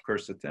of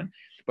quercetin.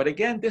 But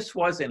again, this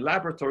was in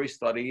laboratory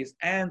studies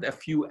and a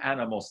few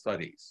animal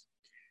studies.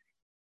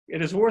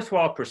 It is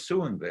worthwhile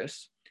pursuing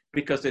this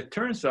because it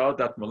turns out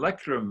that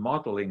molecular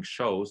modeling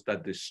shows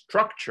that the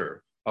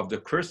structure of the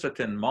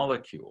quercetin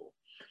molecule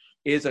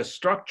is a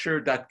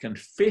structure that can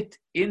fit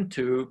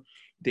into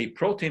the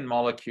protein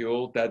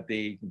molecule that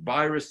the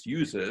virus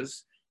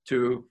uses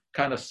to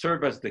kind of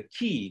serve as the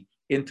key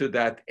into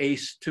that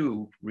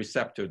ACE2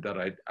 receptor that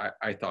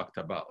I talked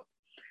about.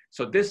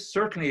 So this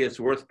certainly is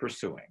worth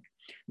pursuing.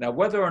 Now,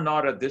 whether or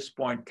not at this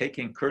point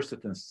taking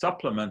quercetin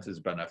supplement is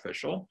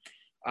beneficial,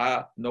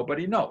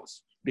 nobody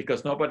knows,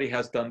 because nobody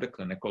has done the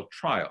clinical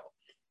trial.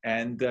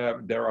 And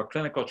there are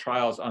clinical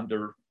trials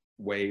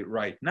underway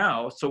right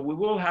now, so we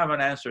will have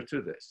an answer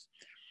to this.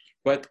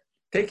 But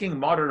taking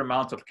moderate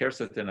amounts of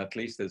quercetin at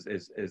least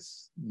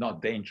is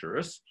not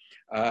dangerous.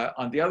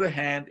 On the other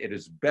hand, it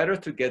is better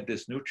to get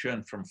this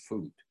nutrient from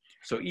food.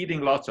 So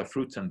eating lots of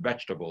fruits and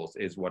vegetables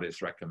is what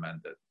is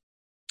recommended.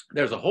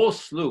 There's a whole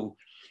slew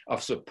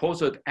of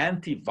supposed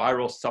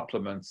antiviral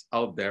supplements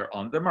out there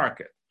on the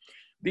market.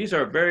 These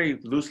are very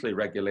loosely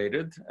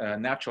regulated.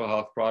 Natural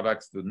health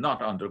products do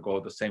not undergo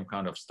the same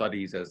kind of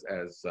studies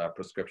as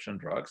prescription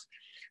drugs.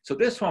 So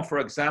this one, for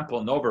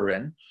example,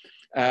 Novarin,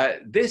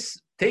 this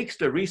takes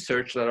the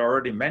research that I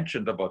already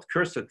mentioned about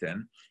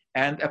quercetin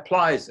and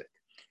applies it.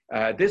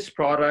 This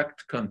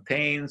product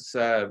contains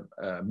a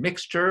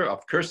mixture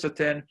of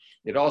quercetin.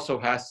 It also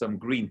has some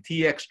green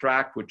tea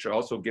extract, which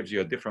also gives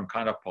you a different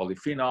kind of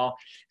polyphenol,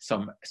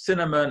 some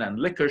cinnamon and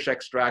licorice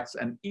extracts,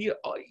 and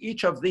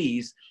each of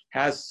these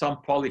has some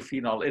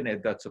polyphenol in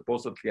it that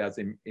supposedly has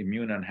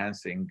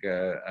immune-enhancing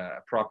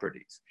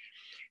properties.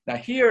 Now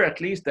here,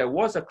 at least, there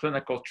was a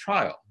clinical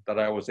trial that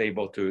I was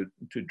able to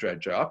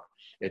dredge up.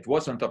 It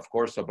wasn't, of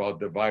course, about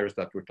the virus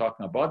that we're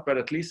talking about, but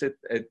at least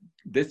it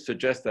did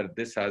suggest that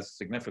this has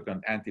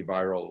significant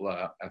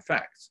antiviral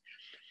effects.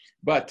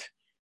 But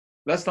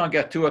let's not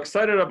get too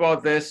excited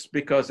about this,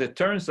 because it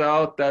turns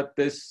out that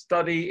this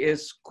study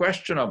is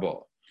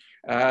questionable.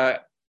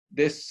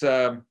 This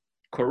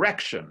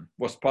correction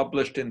was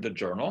published in the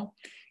journal,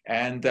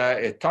 and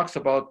it talks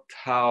about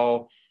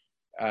how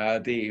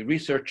the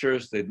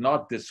researchers did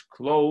not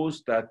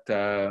disclose that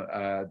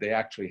they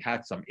actually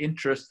had some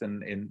interest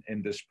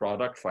in this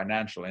product,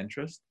 financial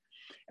interest.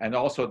 And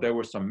also there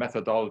were some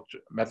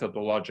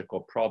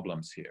methodological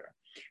problems here.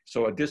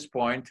 So at this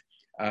point,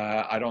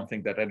 I don't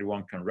think that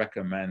anyone can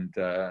recommend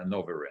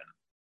Novarin.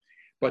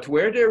 But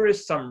where there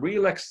is some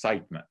real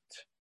excitement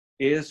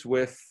is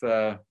with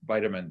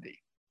vitamin D.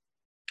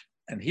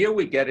 And here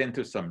we get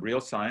into some real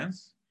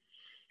science.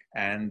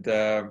 And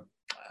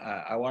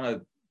I want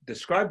to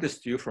describe this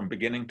to you from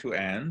beginning to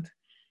end,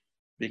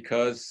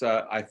 because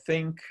I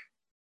think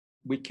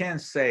we can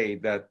say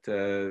that,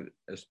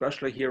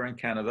 especially here in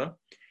Canada,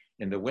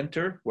 in the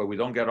winter, where we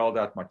don't get all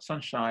that much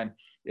sunshine,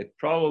 it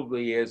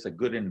probably is a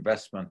good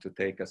investment to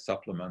take a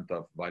supplement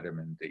of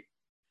vitamin D.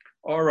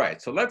 All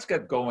right, so let's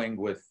get going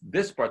with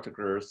this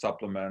particular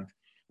supplement,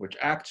 which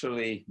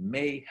actually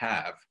may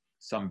have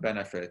some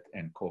benefit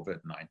in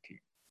COVID-19.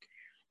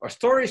 Our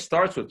story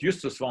starts with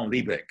Justus von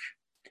Liebig,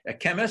 a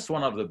chemist,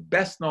 one of the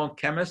best-known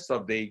chemists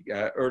of the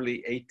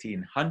early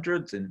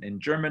 1800s in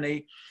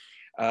Germany.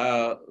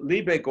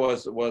 Liebig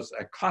was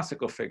a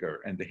classical figure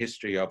in the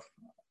history of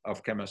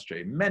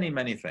chemistry,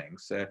 many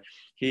things.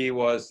 He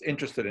was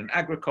interested in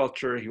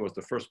agriculture. He was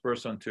the first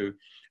person to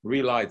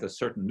realize that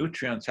certain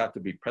nutrients had to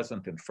be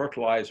present in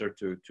fertilizer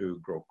to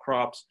grow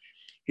crops.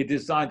 He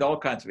designed all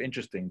kinds of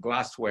interesting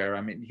glassware.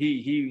 I mean,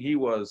 he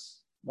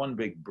was one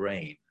big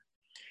brain.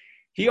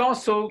 He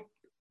also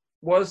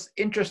was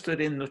interested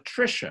in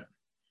nutrition,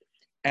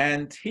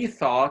 and he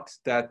thought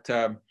that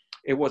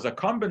it was a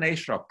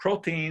combination of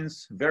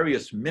proteins,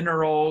 various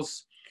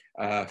minerals,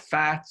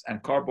 fats,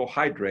 and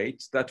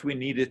carbohydrates that we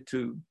needed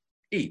to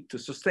eat to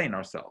sustain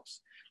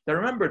ourselves. Now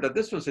remember that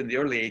this was in the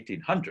early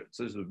 1800s.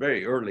 So this was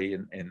very early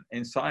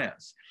in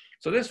science.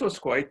 So this was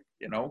quite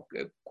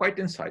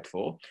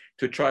insightful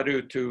to try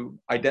to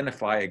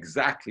identify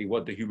exactly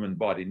what the human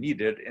body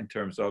needed in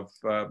terms of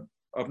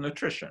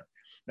nutrition.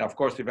 Now, of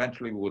course,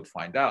 eventually we would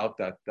find out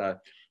that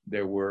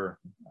there were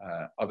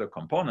other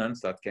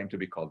components that came to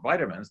be called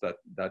vitamins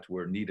that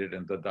were needed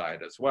in the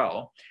diet as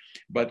well.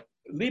 But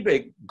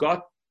Liebig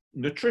got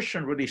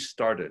nutrition really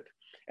started.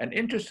 And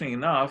interestingly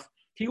enough,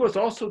 he was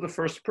also the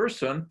first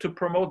person to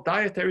promote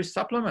dietary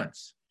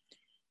supplements.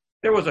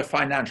 There was a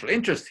financial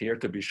interest here,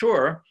 to be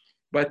sure,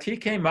 but he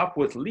came up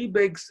with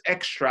Liebig's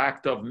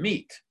extract of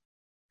meat.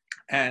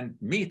 And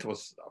meat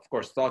was, of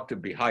course, thought to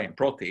be high in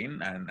protein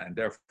and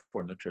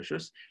therefore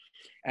nutritious.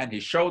 And he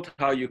showed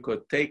how you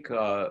could take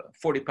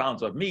 40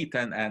 pounds of meat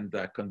and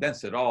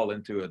condense it all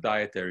into a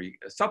dietary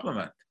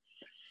supplement.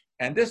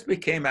 And this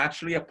became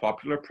actually a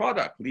popular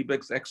product,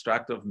 Liebig's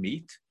extract of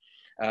meat,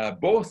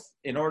 both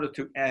in order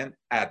to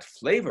add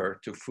flavor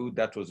to food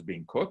that was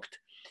being cooked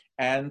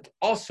and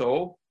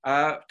also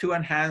to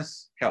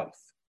enhance health.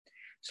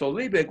 So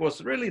Liebig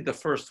was really the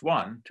first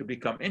one to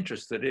become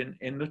interested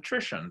in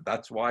nutrition.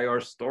 That's why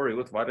our story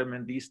with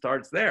vitamin D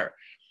starts there.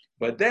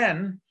 But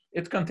then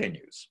it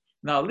continues.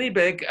 Now,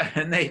 Liebig,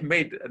 and they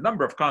made a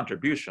number of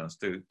contributions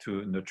to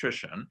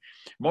nutrition,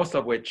 most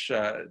of which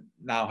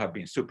now have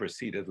been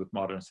superseded with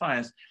modern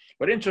science.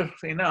 But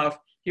interestingly enough,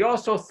 he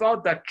also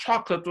thought that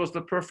chocolate was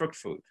the perfect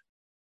food.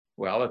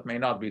 Well, it may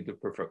not be the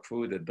perfect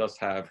food. It does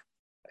have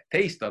a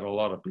taste that a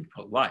lot of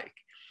people like.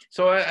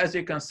 So as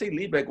you can see,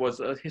 Liebig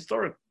was a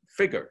historic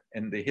figure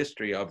in the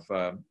history of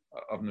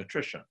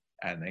nutrition.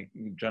 and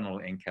in general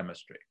in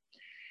chemistry.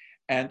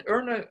 And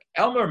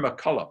Elmer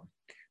McCullum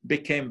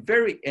became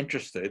very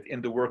interested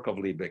in the work of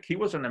Liebig. He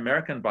was an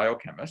American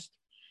biochemist.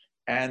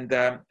 And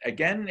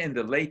again, in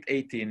the late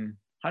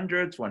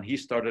 1800s, when he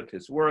started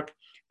his work,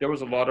 there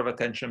was a lot of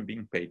attention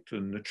being paid to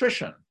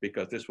nutrition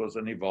because this was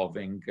an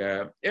evolving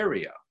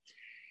area.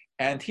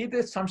 And he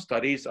did some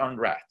studies on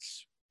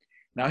rats.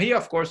 Now, he,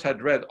 of course,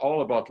 had read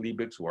all about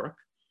Liebig's work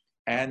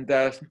and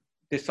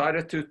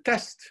decided to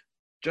test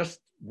just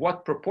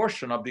what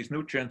proportion of these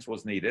nutrients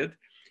was needed.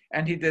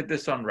 And he did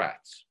this on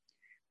rats.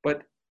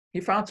 But he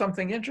found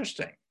something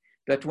interesting,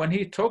 that when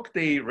he took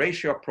the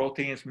ratio of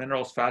proteins,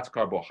 minerals, fats,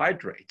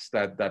 carbohydrates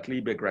that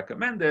Liebig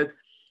recommended,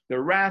 the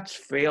rats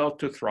failed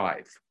to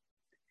thrive.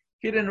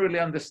 He didn't really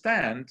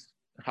understand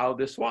how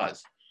this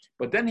was.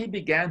 But then he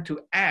began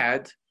to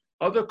add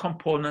other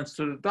components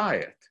to the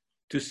diet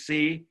to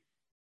see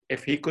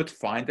if he could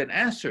find an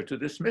answer to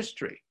this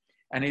mystery.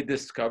 And he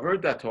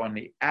discovered that when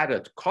he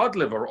added cod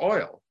liver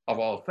oil, of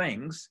all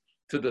things,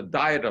 to the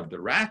diet of the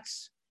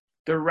rats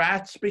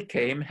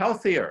became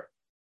healthier.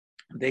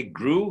 They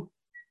grew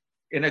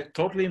in a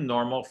totally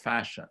normal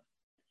fashion.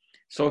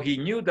 So he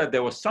knew that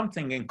there was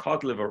something in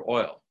cod liver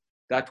oil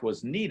that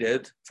was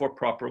needed for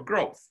proper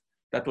growth,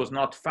 that was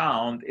not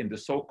found in the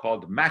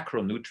so-called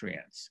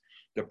macronutrients,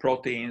 the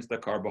proteins, the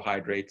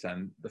carbohydrates,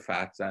 and the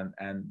fats,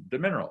 and the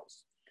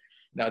minerals.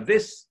 Now,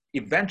 this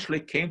eventually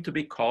came to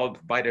be called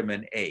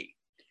vitamin A.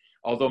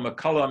 Although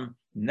McCullum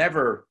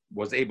never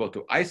was able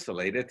to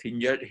isolate it,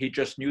 he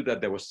just knew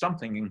that there was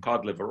something in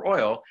cod liver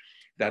oil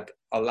that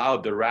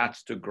allowed the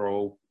rats to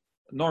grow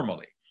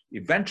normally.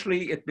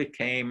 Eventually, it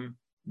became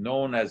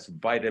known as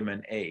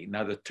vitamin A.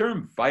 Now, the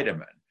term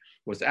vitamin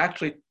was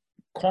actually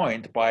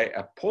coined by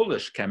a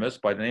Polish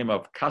chemist by the name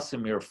of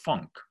Casimir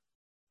Funk.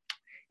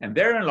 And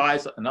therein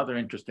lies another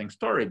interesting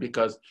story,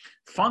 because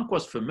Funk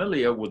was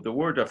familiar with the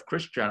word of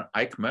Christian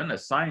Eijkman, a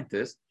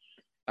scientist,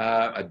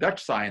 a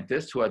Dutch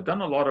scientist who had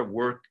done a lot of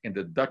work in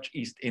the Dutch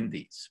East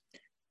Indies.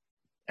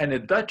 And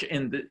in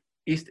the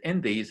East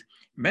Indies,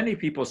 many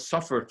people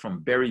suffered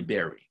from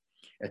beriberi,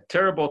 a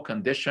terrible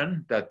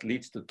condition that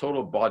leads to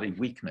total body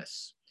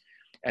weakness.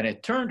 And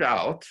it turned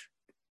out,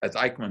 as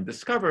Eijkman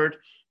discovered,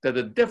 that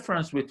the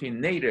difference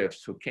between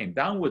natives who came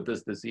down with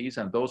this disease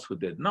and those who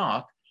did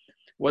not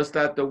was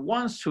that the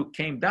ones who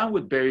came down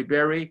with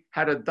beriberi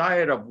had a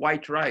diet of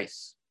white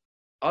rice.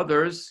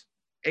 Others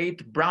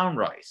ate brown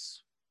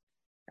rice.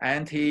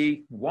 And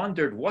he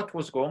wondered what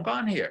was going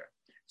on here.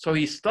 So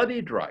he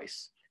studied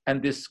rice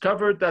and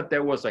discovered that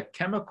there was a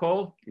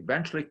chemical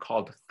eventually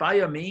called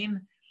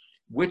thiamine,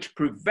 which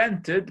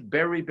prevented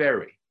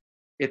beriberi.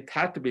 It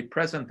had to be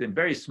present in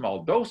very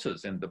small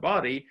doses in the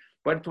body,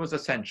 but it was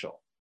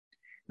essential.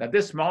 Now,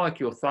 this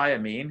molecule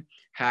thiamine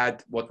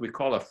had what we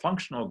call a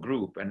functional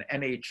group, an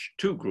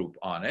NH2 group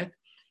on it,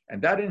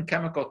 and that in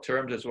chemical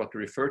terms is what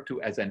we refer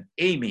to as an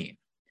amine.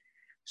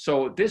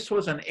 So this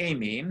was an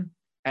amine,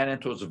 and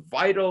it was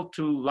vital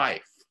to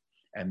life,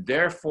 and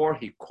therefore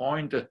he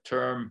coined the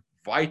term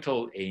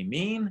vital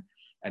amine,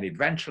 and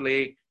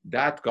eventually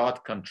that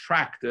got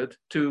contracted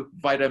to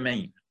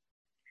vitamin,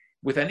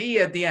 with an E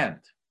at the end.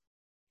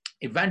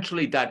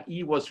 Eventually that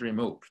E was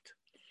removed.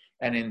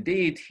 And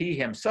indeed, he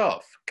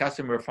himself,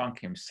 Casimir Funk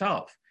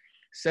himself,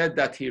 said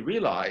that he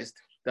realized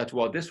that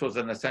while this was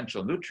an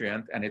essential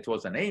nutrient and it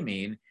was an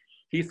amine,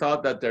 he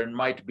thought that there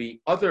might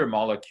be other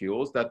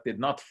molecules that did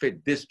not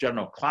fit this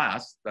general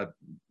class, that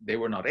they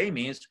were not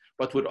amines,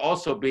 but would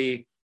also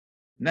be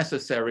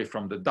necessary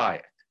from the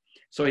diet.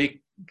 So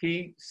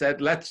he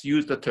said, let's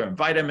use the term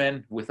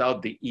vitamin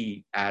without the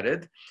E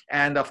added.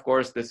 And of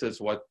course, this is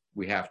what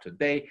we have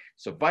today.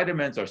 So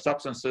vitamins are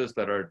substances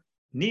that are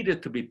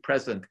needed to be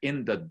present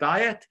in the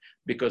diet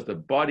because the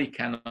body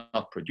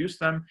cannot produce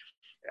them,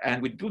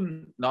 and we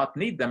do not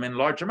need them in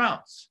large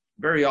amounts,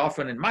 very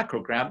often in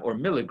microgram or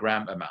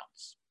milligram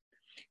amounts.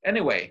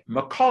 Anyway,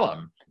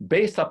 McCullum,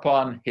 based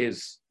upon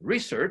his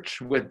research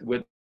with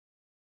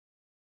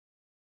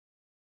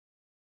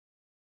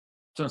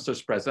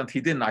substances present,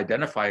 he didn't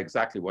identify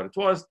exactly what it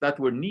was, that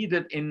were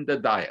needed in the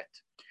diet.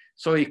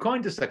 So he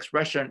coined this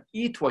expression,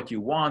 eat what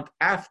you want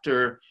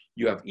after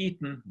you have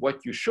eaten what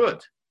you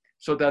should,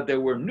 so that there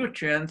were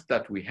nutrients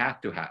that we had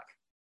to have.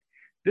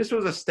 This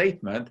was a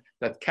statement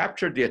that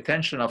captured the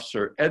attention of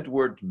Sir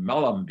Edward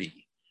Mellanby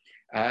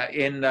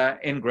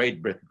in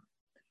Great Britain.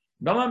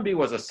 Mellanby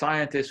was a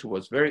scientist who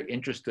was very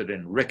interested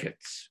in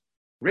rickets.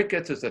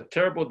 Rickets is a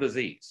terrible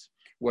disease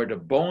where the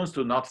bones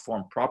do not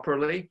form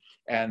properly,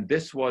 and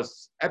this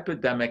was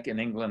epidemic in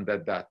England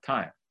at that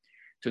time.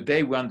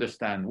 Today we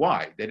understand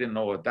why. They didn't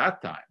know at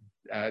that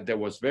time. There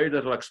was very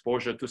little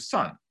exposure to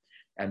sun,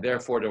 and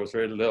therefore there was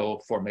very little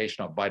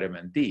formation of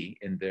vitamin D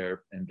in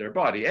their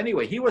body.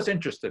 Anyway, he was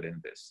interested in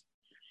this.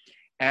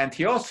 And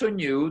he also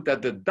knew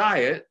that the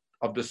diet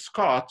of the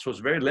Scots was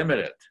very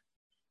limited.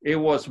 It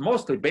was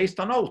mostly based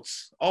on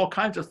oats, all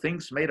kinds of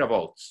things made of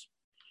oats.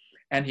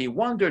 And he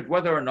wondered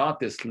whether or not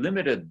this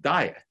limited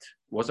diet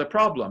was a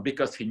problem,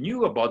 because he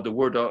knew about the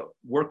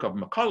work of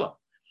McCullum.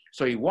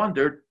 So he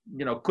wondered,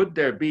 could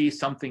there be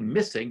something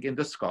missing in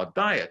the Scot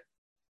diet?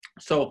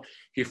 So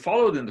he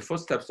followed in the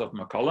footsteps of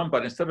McGill,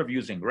 but instead of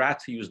using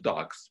rats, he used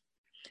dogs.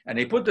 And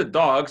he put the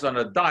dogs on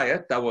a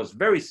diet that was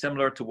very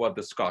similar to what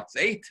the Scots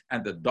ate,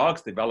 and the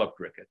dogs developed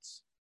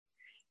rickets.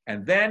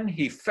 And then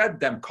he fed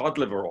them cod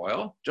liver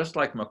oil, just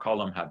like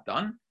McGill had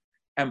done.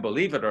 And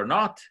believe it or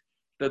not,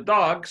 the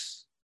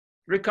dogs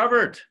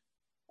recovered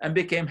and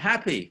became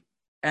happy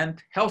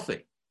and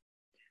healthy.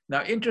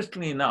 Now,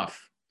 interestingly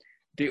enough,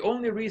 the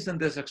only reason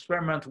this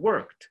experiment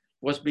worked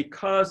was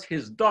because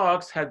his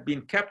dogs had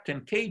been kept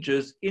in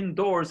cages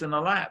indoors in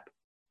a lab.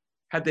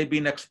 Had they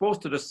been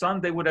exposed to the sun,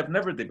 they would have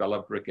never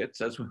developed rickets,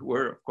 as we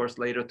were, of course,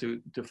 later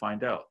to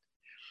find out.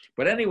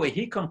 But anyway,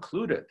 he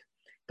concluded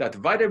that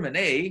vitamin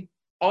A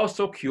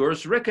also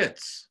cures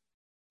rickets.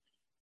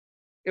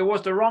 It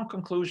was the wrong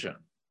conclusion,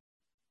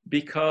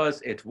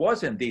 because it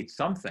was indeed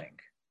something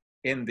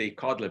in the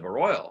cod liver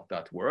oil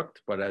that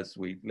worked, but as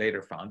we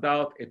later found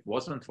out, it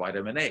wasn't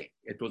vitamin A,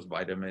 it was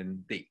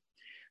vitamin D.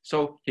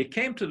 So he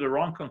came to the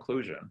wrong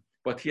conclusion,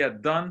 but he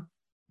had done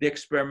the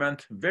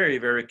experiment very,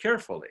 very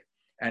carefully.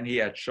 And he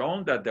had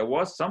shown that there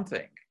was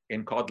something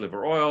in cod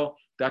liver oil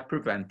that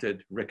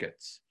prevented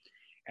rickets.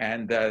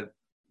 And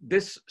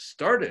this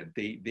started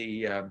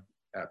the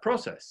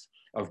process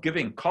of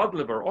giving cod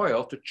liver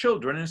oil to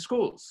children in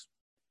schools.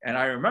 And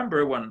I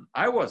remember when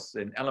I was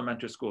in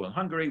elementary school in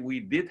Hungary, we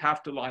did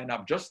have to line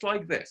up just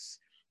like this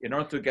in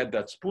order to get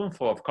that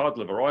spoonful of cod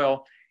liver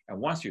oil. And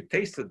once you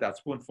tasted that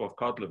spoonful of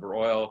cod liver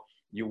oil,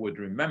 you would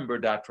remember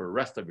that for the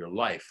rest of your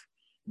life.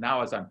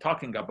 Now, as I'm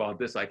talking about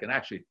this, I can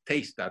actually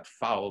taste that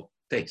foul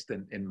taste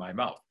in my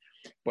mouth.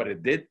 But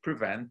it did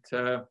prevent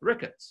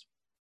rickets.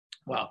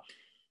 Well,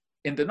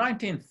 in the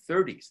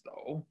 1930s,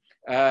 though,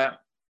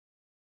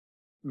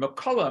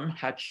 McGill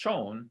had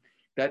shown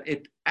that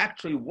it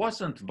actually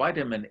wasn't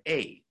vitamin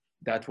A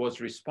that was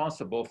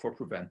responsible for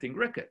preventing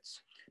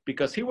rickets,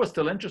 because he was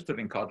still interested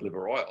in cod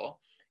liver oil,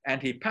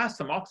 and he passed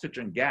some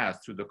oxygen gas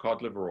through the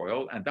cod liver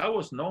oil, and that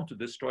was known to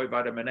destroy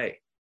vitamin A.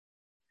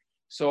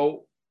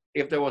 So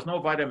if there was no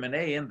vitamin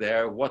A in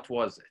there, what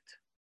was it?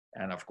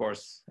 And of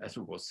course, as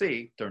we will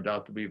see, turned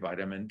out to be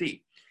vitamin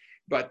D.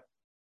 But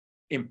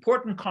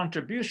important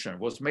contribution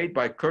was made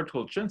by Kurt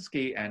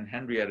Hulczynski and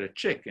Henrietta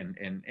Chick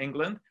in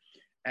England.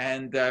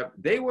 And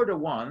they were the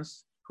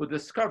ones who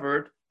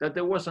discovered that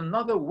there was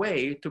another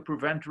way to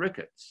prevent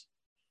rickets.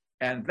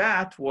 And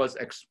that was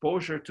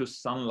exposure to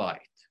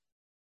sunlight.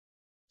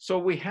 So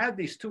we had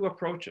these two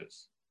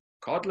approaches,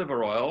 cod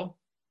liver oil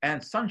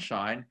and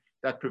sunshine,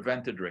 that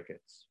prevented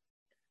rickets.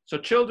 So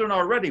children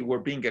already were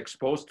being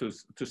exposed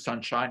to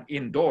sunshine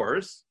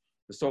indoors,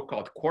 the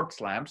so-called quartz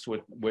lamps,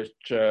 which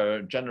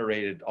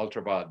generated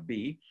ultraviolet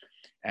B.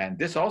 And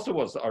this also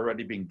was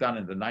already being done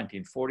in the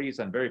 1940s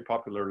and very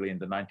popularly in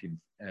the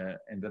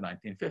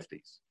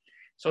 1950s.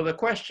 So the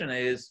question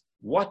is,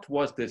 what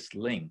was this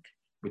link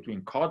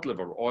between cod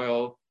liver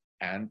oil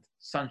and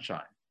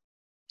sunshine?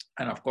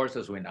 And of course,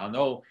 as we now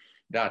know,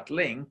 that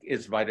link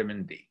is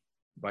vitamin D,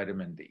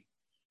 vitamin D.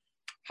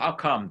 How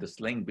come this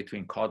link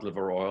between cod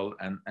liver oil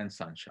and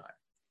sunshine?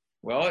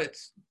 Well,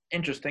 it's an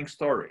interesting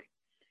story.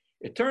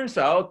 It turns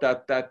out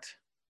that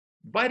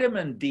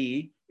vitamin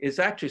D is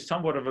actually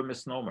somewhat of a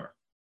misnomer,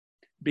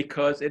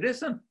 because it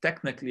isn't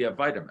technically a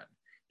vitamin.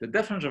 The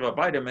definition of a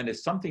vitamin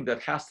is something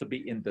that has to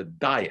be in the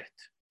diet.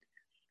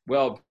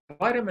 Well,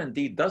 vitamin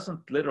D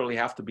doesn't literally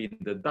have to be in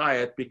the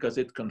diet, because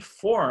it can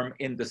form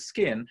in the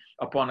skin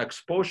upon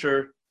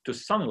exposure to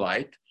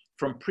sunlight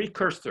from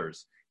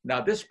precursors. Now,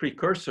 this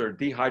precursor,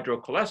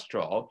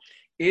 dehydrocholesterol,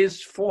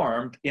 is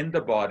formed in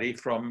the body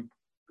from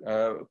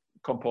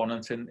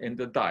components in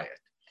the diet.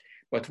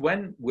 But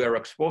when we're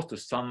exposed to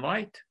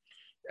sunlight,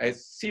 a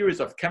series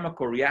of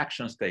chemical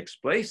reactions takes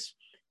place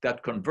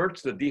that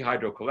converts the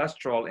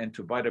dehydrocholesterol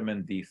into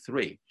vitamin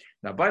D3.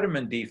 Now,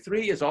 vitamin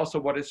D3 is also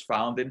what is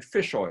found in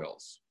fish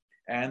oils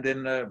and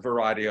in a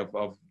variety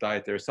of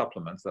dietary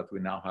supplements that we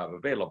now have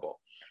available.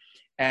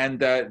 And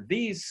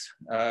these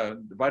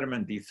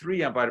vitamin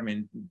D3 and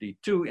vitamin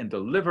D2 in the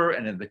liver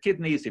and in the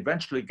kidneys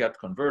eventually get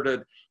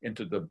converted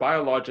into the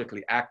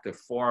biologically active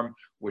form,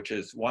 which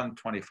is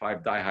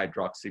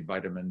 1,25-dihydroxy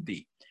vitamin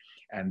D.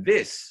 And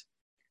this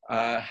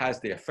has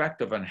the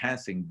effect of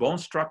enhancing bone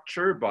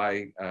structure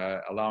by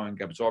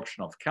allowing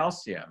absorption of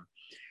calcium.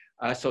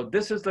 So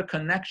this is the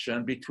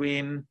connection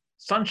between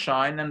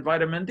sunshine and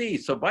vitamin D.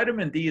 So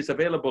vitamin D is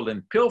available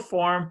in pill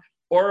form,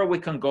 or we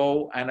can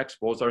go and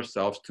expose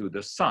ourselves to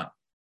the sun.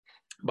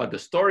 But the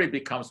story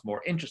becomes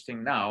more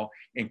interesting now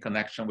in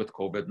connection with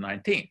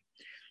COVID-19,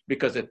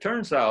 because it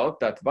turns out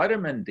that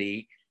vitamin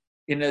D,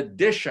 in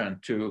addition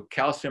to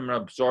calcium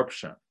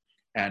absorption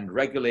and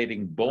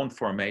regulating bone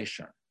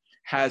formation,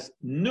 has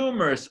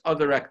numerous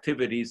other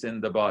activities in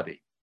the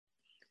body.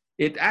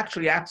 It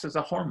actually acts as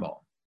a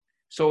hormone.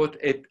 So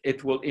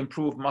it will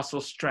improve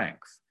muscle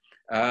strength.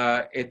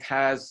 It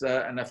has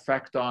an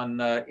effect on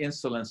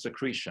insulin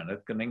secretion.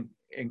 It can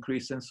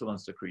increase insulin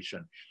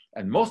secretion.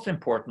 And most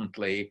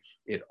importantly,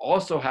 it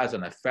also has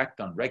an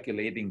effect on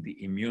regulating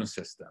the immune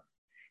system.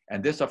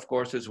 And this, of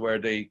course, is where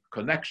the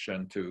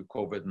connection to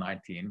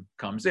COVID-19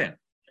 comes in.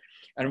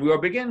 And we are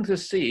beginning to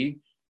see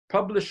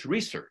published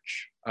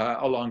research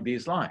along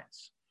these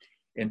lines.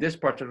 In this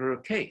particular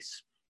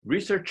case,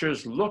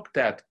 researchers looked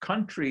at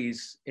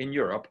countries in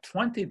Europe,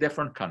 20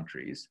 different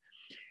countries,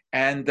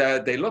 and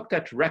they looked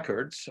at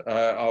records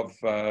of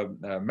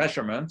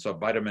measurements of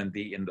vitamin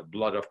D in the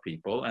blood of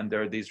people. And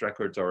these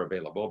records are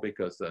available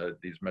because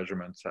these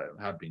measurements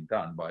have been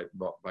done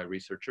by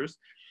researchers.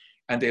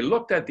 And they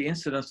looked at the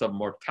incidence of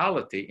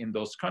mortality in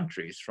those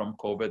countries from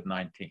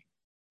COVID-19.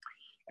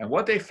 And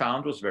what they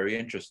found was very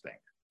interesting.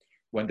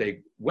 When they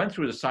went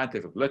through the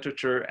scientific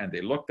literature and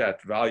they looked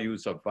at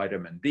values of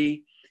vitamin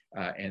D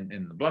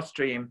in the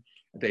bloodstream,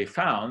 they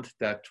found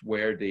that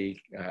where the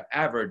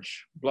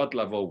average blood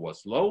level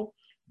was low,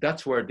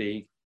 that's where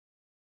the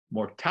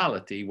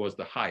mortality was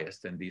the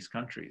highest in these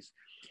countries.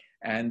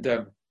 And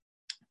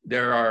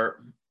there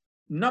are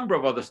a number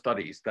of other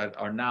studies that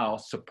are now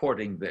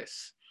supporting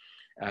this.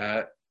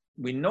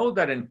 We know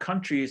that in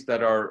countries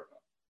that are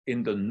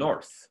in the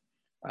north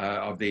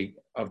of the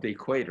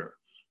equator,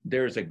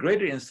 there's a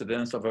greater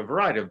incidence of a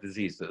variety of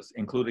diseases,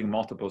 including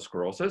multiple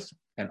sclerosis,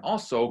 and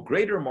also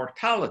greater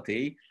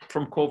mortality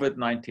from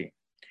COVID-19.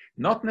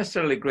 Not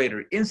necessarily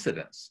greater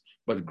incidence,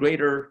 but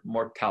greater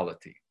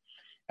mortality.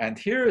 And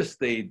here is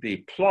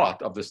the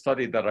plot of the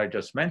study that I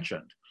just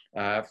mentioned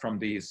from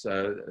these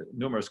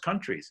numerous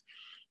countries.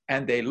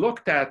 And they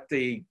looked at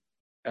the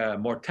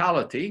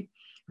mortality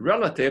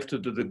relative to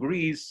the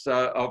degrees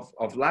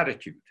of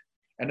latitude.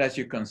 And as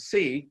you can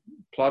see,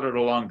 plotted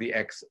along the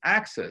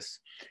x-axis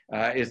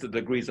is the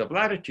degrees of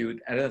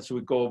latitude. And as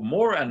we go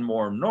more and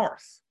more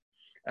north,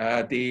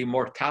 the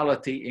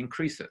mortality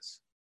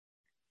increases.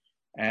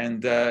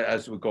 And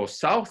as we go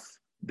south,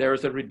 there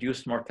is a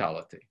reduced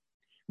mortality.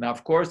 Now,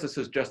 of course, this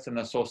is just an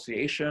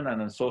association,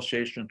 and an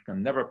association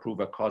can never prove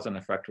a cause and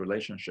effect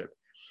relationship.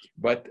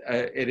 But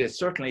it is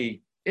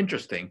certainly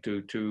interesting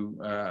to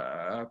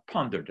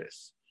ponder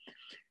this.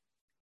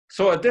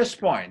 So at this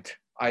point,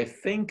 I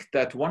think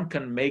that one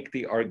can make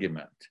the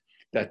argument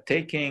that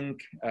taking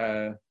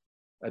a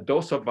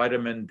dose of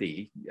vitamin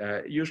D,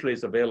 usually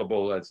is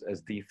available as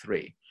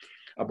D3,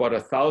 about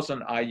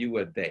 1,000 IU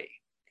a day,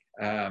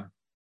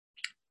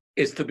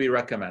 is to be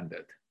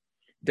recommended.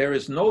 There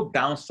is no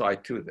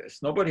downside to this.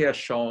 Nobody has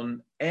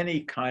shown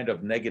any kind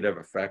of negative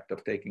effect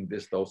of taking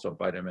this dose of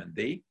vitamin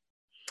D.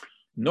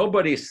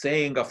 Nobody's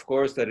saying, of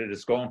course, that it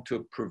is going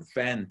to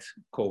prevent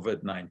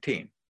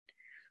COVID-19.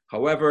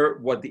 However,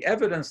 what the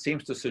evidence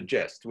seems to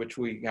suggest, which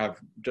we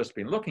have just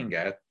been looking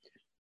at,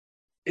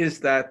 is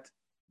that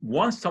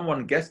once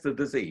someone gets the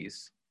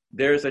disease,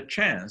 there is a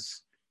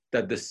chance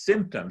that the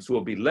symptoms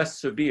will be less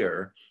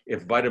severe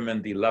if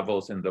vitamin D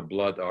levels in the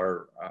blood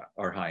are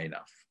high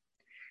enough.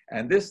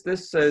 And this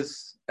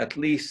is at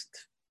least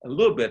a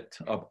little bit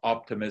of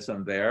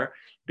optimism there,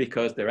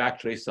 because there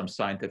actually is some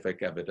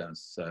scientific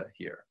evidence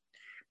here.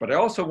 But I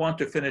also want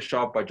to finish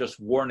off by just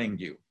warning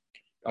you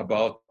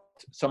about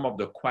some of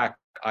the quack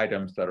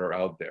items that are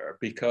out there,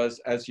 because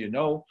as you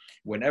know,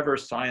 whenever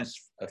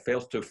science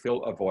fails to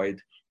fill a void,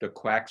 the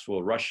quacks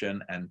will rush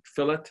in and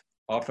fill it,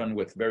 often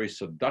with very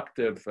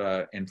seductive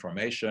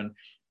information,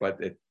 but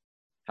it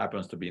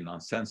happens to be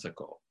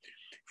nonsensical.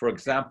 For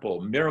example,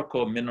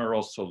 miracle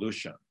mineral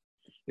solution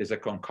is a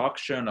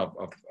concoction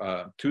of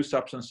two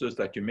substances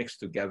that you mix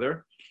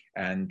together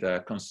and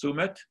consume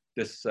it.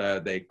 This,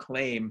 they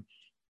claim,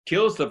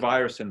 kills the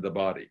virus in the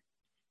body.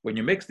 When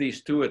you mix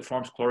these two, it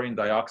forms chlorine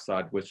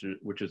dioxide,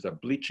 which is a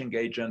bleaching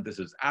agent. This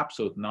is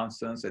absolute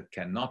nonsense. It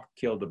cannot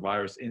kill the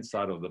virus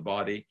inside of the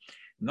body.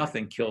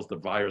 Nothing kills the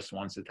virus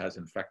once it has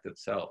infected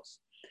cells.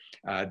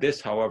 This,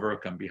 however,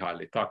 can be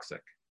highly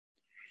toxic.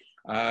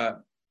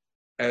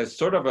 As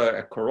sort of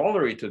a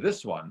corollary to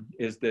this one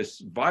is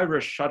this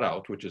virus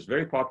shutout, which is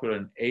very popular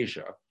in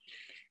Asia.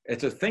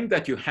 It's a thing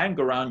that you hang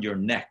around your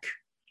neck,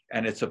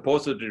 and it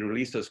supposedly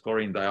releases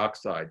chlorine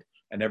dioxide.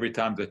 And every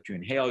time that you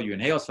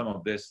inhale some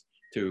of this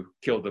to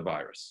kill the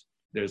virus.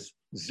 There's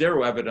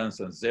zero evidence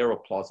and zero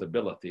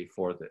plausibility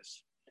for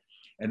this.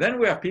 And then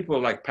we have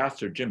people like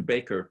Pastor Jim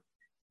Bakker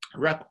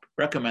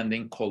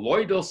recommending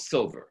colloidal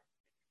silver.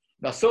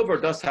 Now, silver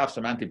does have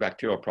some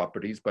antibacterial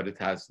properties, but it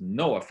has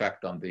no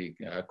effect on the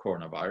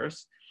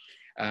coronavirus.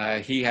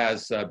 He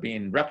has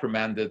been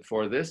reprimanded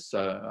for this,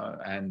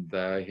 and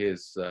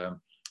his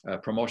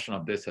promotion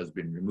of this has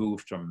been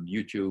removed from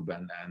YouTube,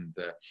 and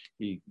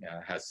he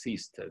has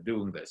ceased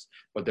doing this.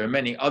 But there are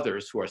many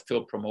others who are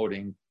still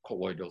promoting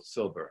colloidal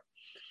silver.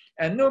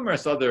 And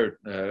numerous other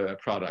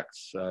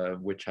products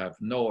which have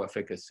no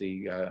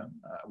efficacy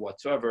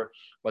whatsoever,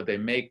 but they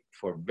make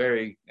for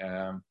very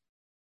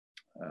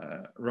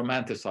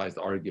romanticized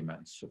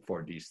arguments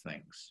for these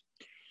things.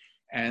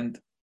 And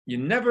you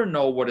never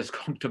know what is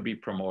going to be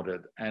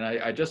promoted. And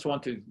I just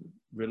want to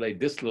relate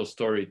this little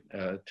story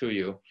to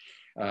you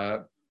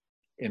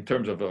in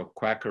terms of a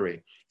quackery.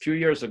 A few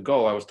years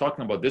ago, I was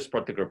talking about this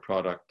particular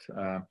product,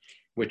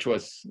 which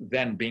was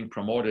then being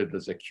promoted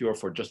as a cure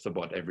for just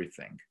about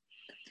everything.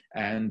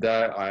 And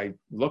I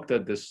looked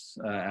at this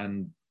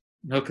and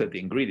looked at the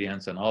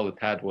ingredients, and all it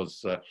had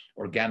was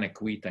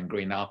organic wheat and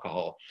grain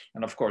alcohol.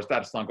 And of course,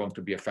 that's not going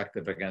to be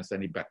effective against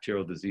any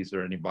bacterial disease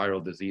or any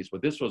viral disease,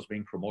 but this was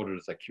being promoted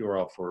as a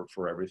cure-all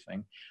for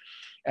everything.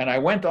 And I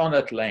went on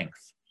at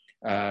length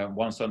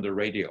once on the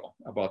radio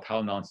about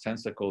how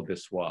nonsensical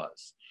this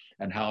was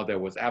and how there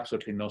was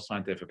absolutely no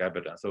scientific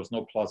evidence. There was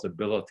no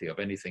plausibility of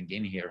anything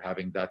in here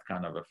having that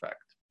kind of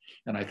effect.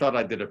 And I thought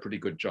I did a pretty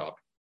good job.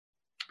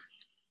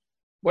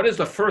 What is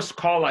the first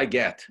call I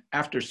get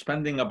after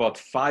spending about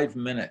 5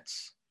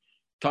 minutes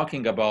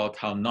talking about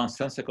how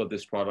nonsensical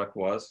this product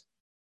was?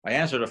 I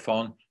answer the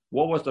phone.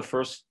 What was the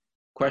first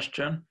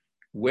question?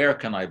 Where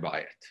can I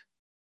buy it?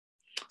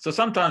 So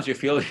sometimes you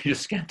feel you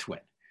just can't win.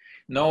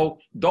 No,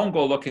 don't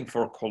go looking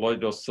for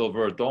colloidal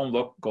silver. Don't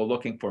go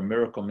looking for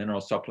miracle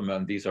mineral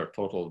supplement. These are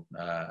total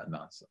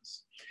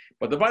nonsense.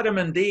 But the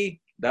vitamin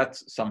D,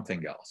 that's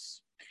something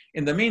else.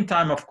 In the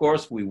meantime, of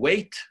course, we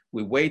wait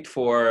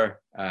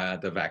for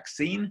the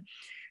vaccine,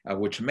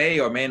 which may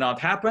or may not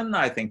happen.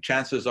 I think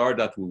chances are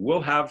that we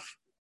will have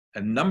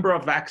a number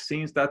of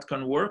vaccines that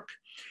can work.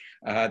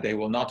 They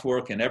will not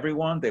work in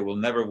everyone. They will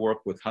never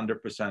work with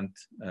 100%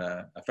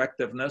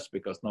 effectiveness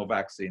because no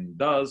vaccine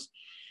does.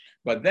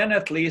 But then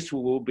at least we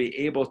will be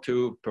able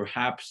to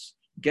perhaps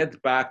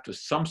get back to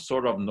some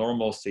sort of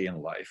normalcy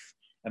in life.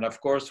 And of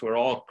course, we're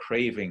all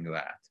craving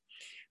that.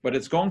 But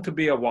it's going to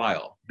be a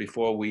while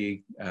before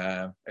we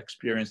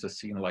experience a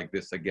scene like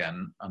this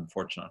again,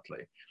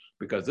 unfortunately,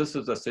 because this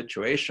is a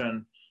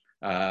situation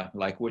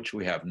like which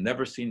we have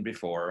never seen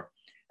before.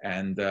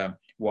 And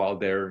while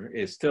there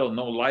is still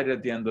no light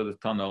at the end of the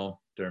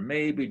tunnel, there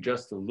may be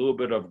just a little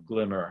bit of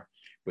glimmer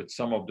with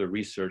some of the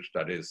research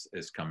that is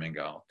coming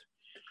out.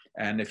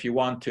 And if you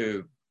want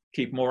to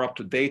keep more up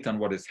to date on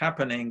what is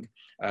happening,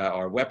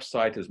 our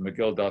website is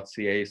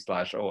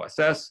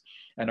mcgill.ca/OSS.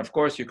 And of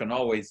course, you can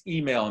always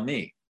email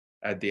me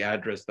at the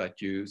address that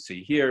you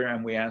see here,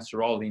 and we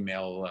answer all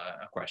email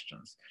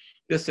questions.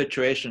 This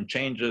situation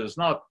changes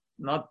not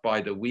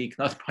by the week,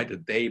 not by the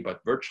day, but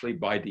virtually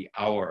by the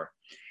hour.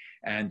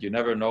 And you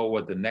never know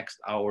what the next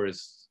hour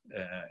is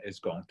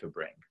going to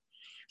bring.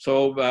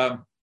 So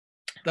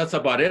that's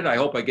about it. I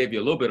hope I gave you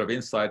a little bit of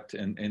insight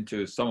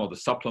into some of the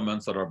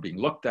supplements that are being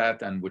looked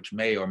at and which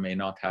may or may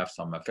not have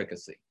some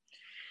efficacy.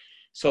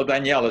 So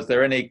Danielle, is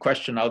there any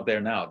question out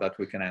there now that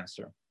we can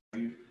answer?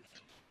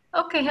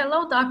 Okay,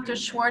 hello, Dr.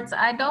 Schwartz.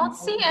 I don't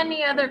see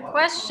any other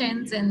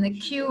questions in the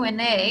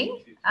Q&A,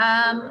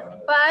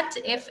 but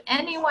if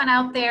anyone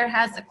out there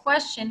has a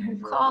question who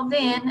called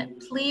in,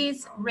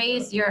 please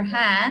raise your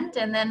hand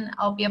and then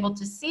I'll be able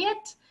to see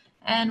it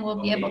and we'll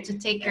be able to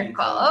take your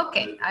call.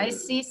 Okay, I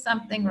see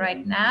something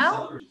right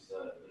now.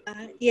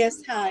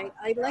 Yes, hi.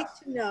 I'd like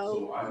to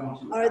know,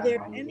 are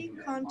there any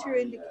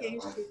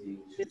contraindications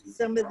with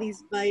some of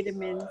these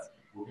vitamins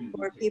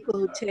for people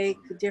who take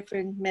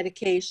different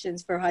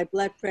medications for high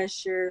blood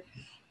pressure,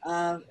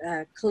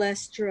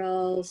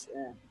 cholesterol,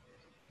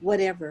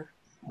 whatever?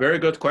 Very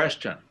good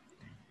question.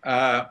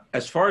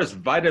 As far as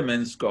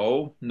vitamins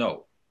go,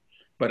 no.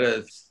 But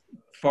as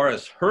far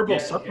as herbal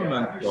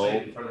supplements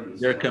go,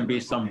 there can be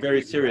some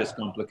very serious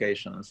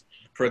complications.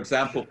 For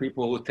example,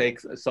 people who take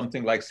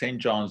something like St.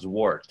 John's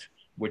wort,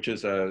 which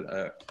is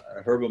a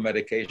herbal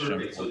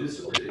medication,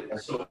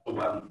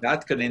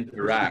 that can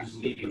interact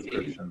with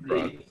prescription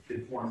drugs.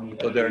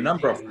 So there are a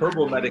number of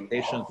herbal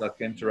medications that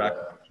can interact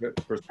with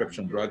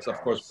prescription drugs. Of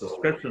course,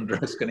 prescription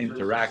drugs can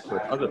interact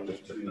with other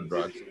prescription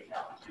drugs.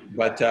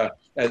 But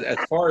as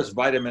far as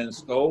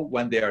vitamins go,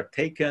 when they are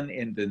taken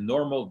in the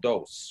normal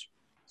dose,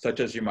 such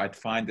as you might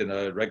find in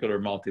a regular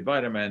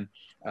multivitamin,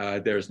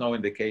 there's no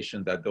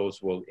indication that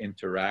those will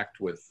interact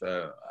with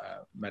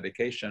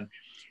medication.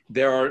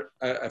 There are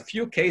a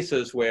few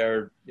cases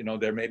where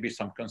there may be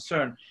some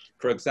concern.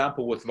 For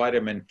example, with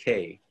vitamin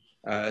K,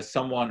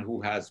 someone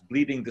who has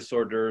bleeding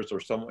disorders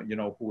or someone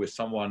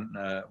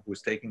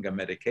who's taking a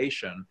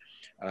medication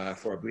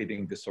for a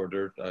bleeding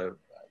disorder,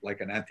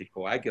 like an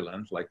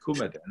anticoagulant, like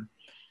Coumadin,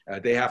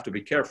 they have to be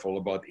careful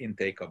about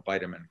intake of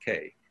vitamin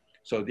K.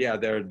 So yeah,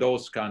 there are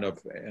those kind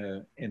of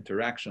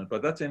interactions,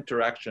 but that's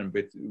interaction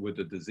with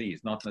the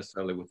disease, not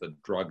necessarily with the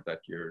drug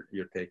that you're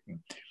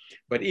taking.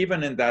 But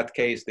even in that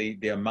case,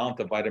 the amount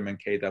of vitamin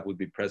K that would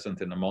be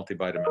present in a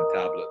multivitamin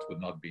tablet would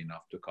not be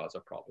enough to cause a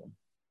problem.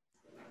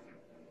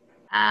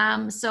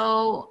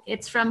 So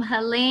it's from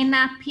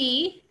Helena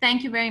P.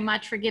 Thank you very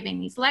much for giving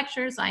these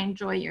lectures. I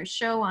enjoy your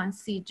show on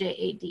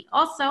CJAD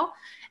also.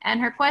 And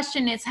her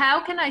question is,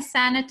 how can I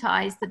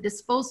sanitize the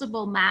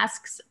disposable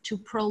masks to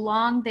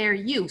prolong their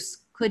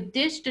use? Could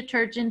dish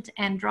detergent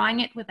and drying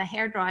it with a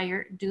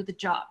hairdryer do the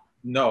job?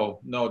 No,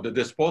 the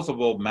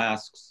disposable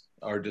masks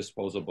are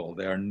disposable.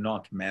 They are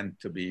not meant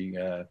to be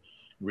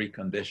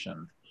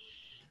reconditioned.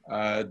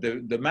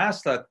 The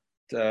masks that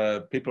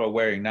people are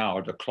wearing now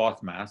are the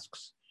cloth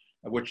masks,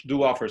 which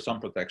do offer some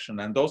protection,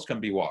 and those can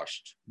be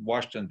washed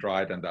and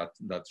dried, and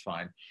that's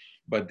fine.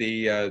 But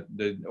the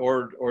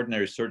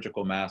ordinary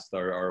surgical masks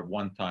are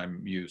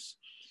one-time use.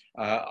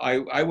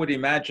 I would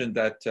imagine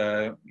that,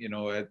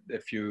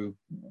 if you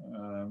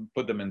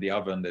put them in the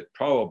oven, it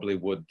probably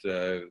would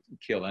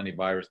kill any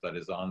virus that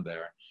is on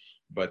there.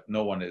 But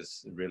no one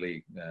is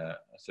really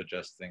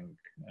suggesting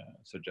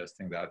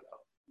that.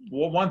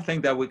 Well, one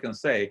thing that we can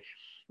say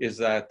is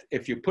that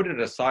if you put it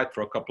aside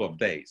for a couple of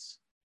days,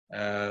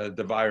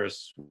 the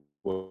virus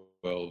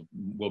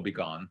will be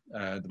gone.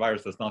 The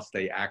virus does not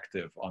stay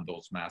active on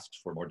those masks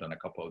for more than a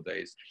couple of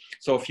days.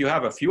 So if you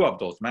have a few of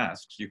those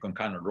masks, you can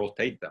kind of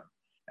rotate them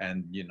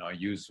and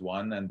use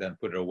one and then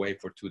put it away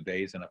for 2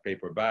 days in a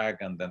paper bag,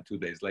 and then 2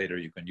 days later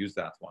you can use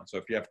that one. So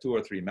if you have 2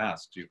 or 3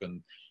 masks, you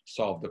can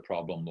solve the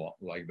problem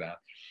like that.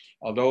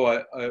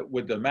 Although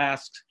with the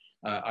masks,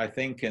 I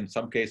think in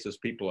some cases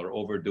people are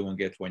overdoing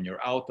it when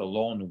you're out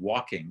alone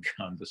walking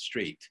on the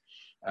street,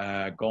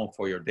 going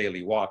for your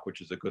daily walk,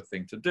 which is a good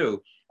thing to do.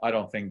 I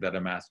don't think that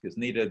a mask is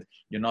needed.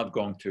 You're not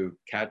going to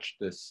catch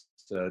this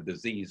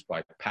disease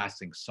by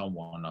passing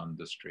someone on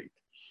the street.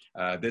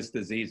 This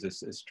disease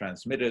is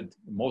transmitted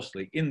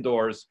mostly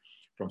indoors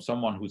from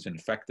someone who's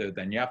infected,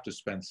 and you have to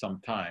spend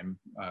some time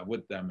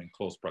with them in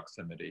close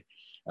proximity.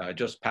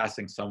 Just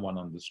passing someone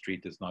on the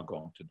street is not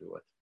going to do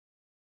it.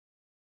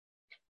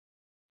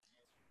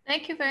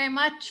 Thank you very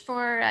much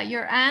for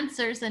your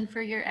answers and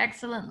for your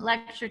excellent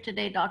lecture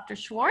today, Dr.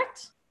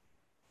 Schwarcz.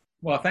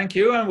 Well, thank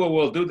you, and we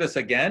will do this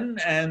again.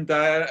 And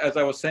as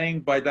I was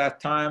saying, by that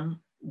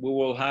time, we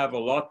will have a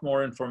lot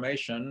more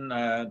information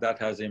that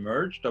has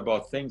emerged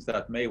about things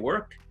that may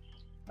work.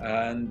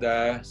 And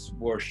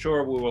we're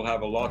sure we will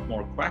have a lot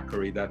more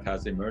quackery that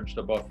has emerged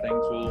about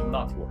things will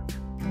not work.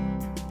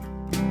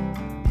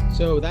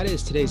 So that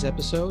is today's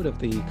episode of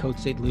the Côte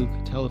Saint-Luc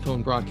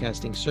telephone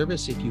broadcasting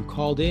service. If you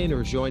called in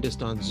or joined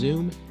us on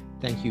Zoom,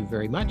 thank you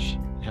very much.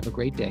 Have a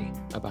great day.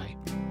 Bye-bye.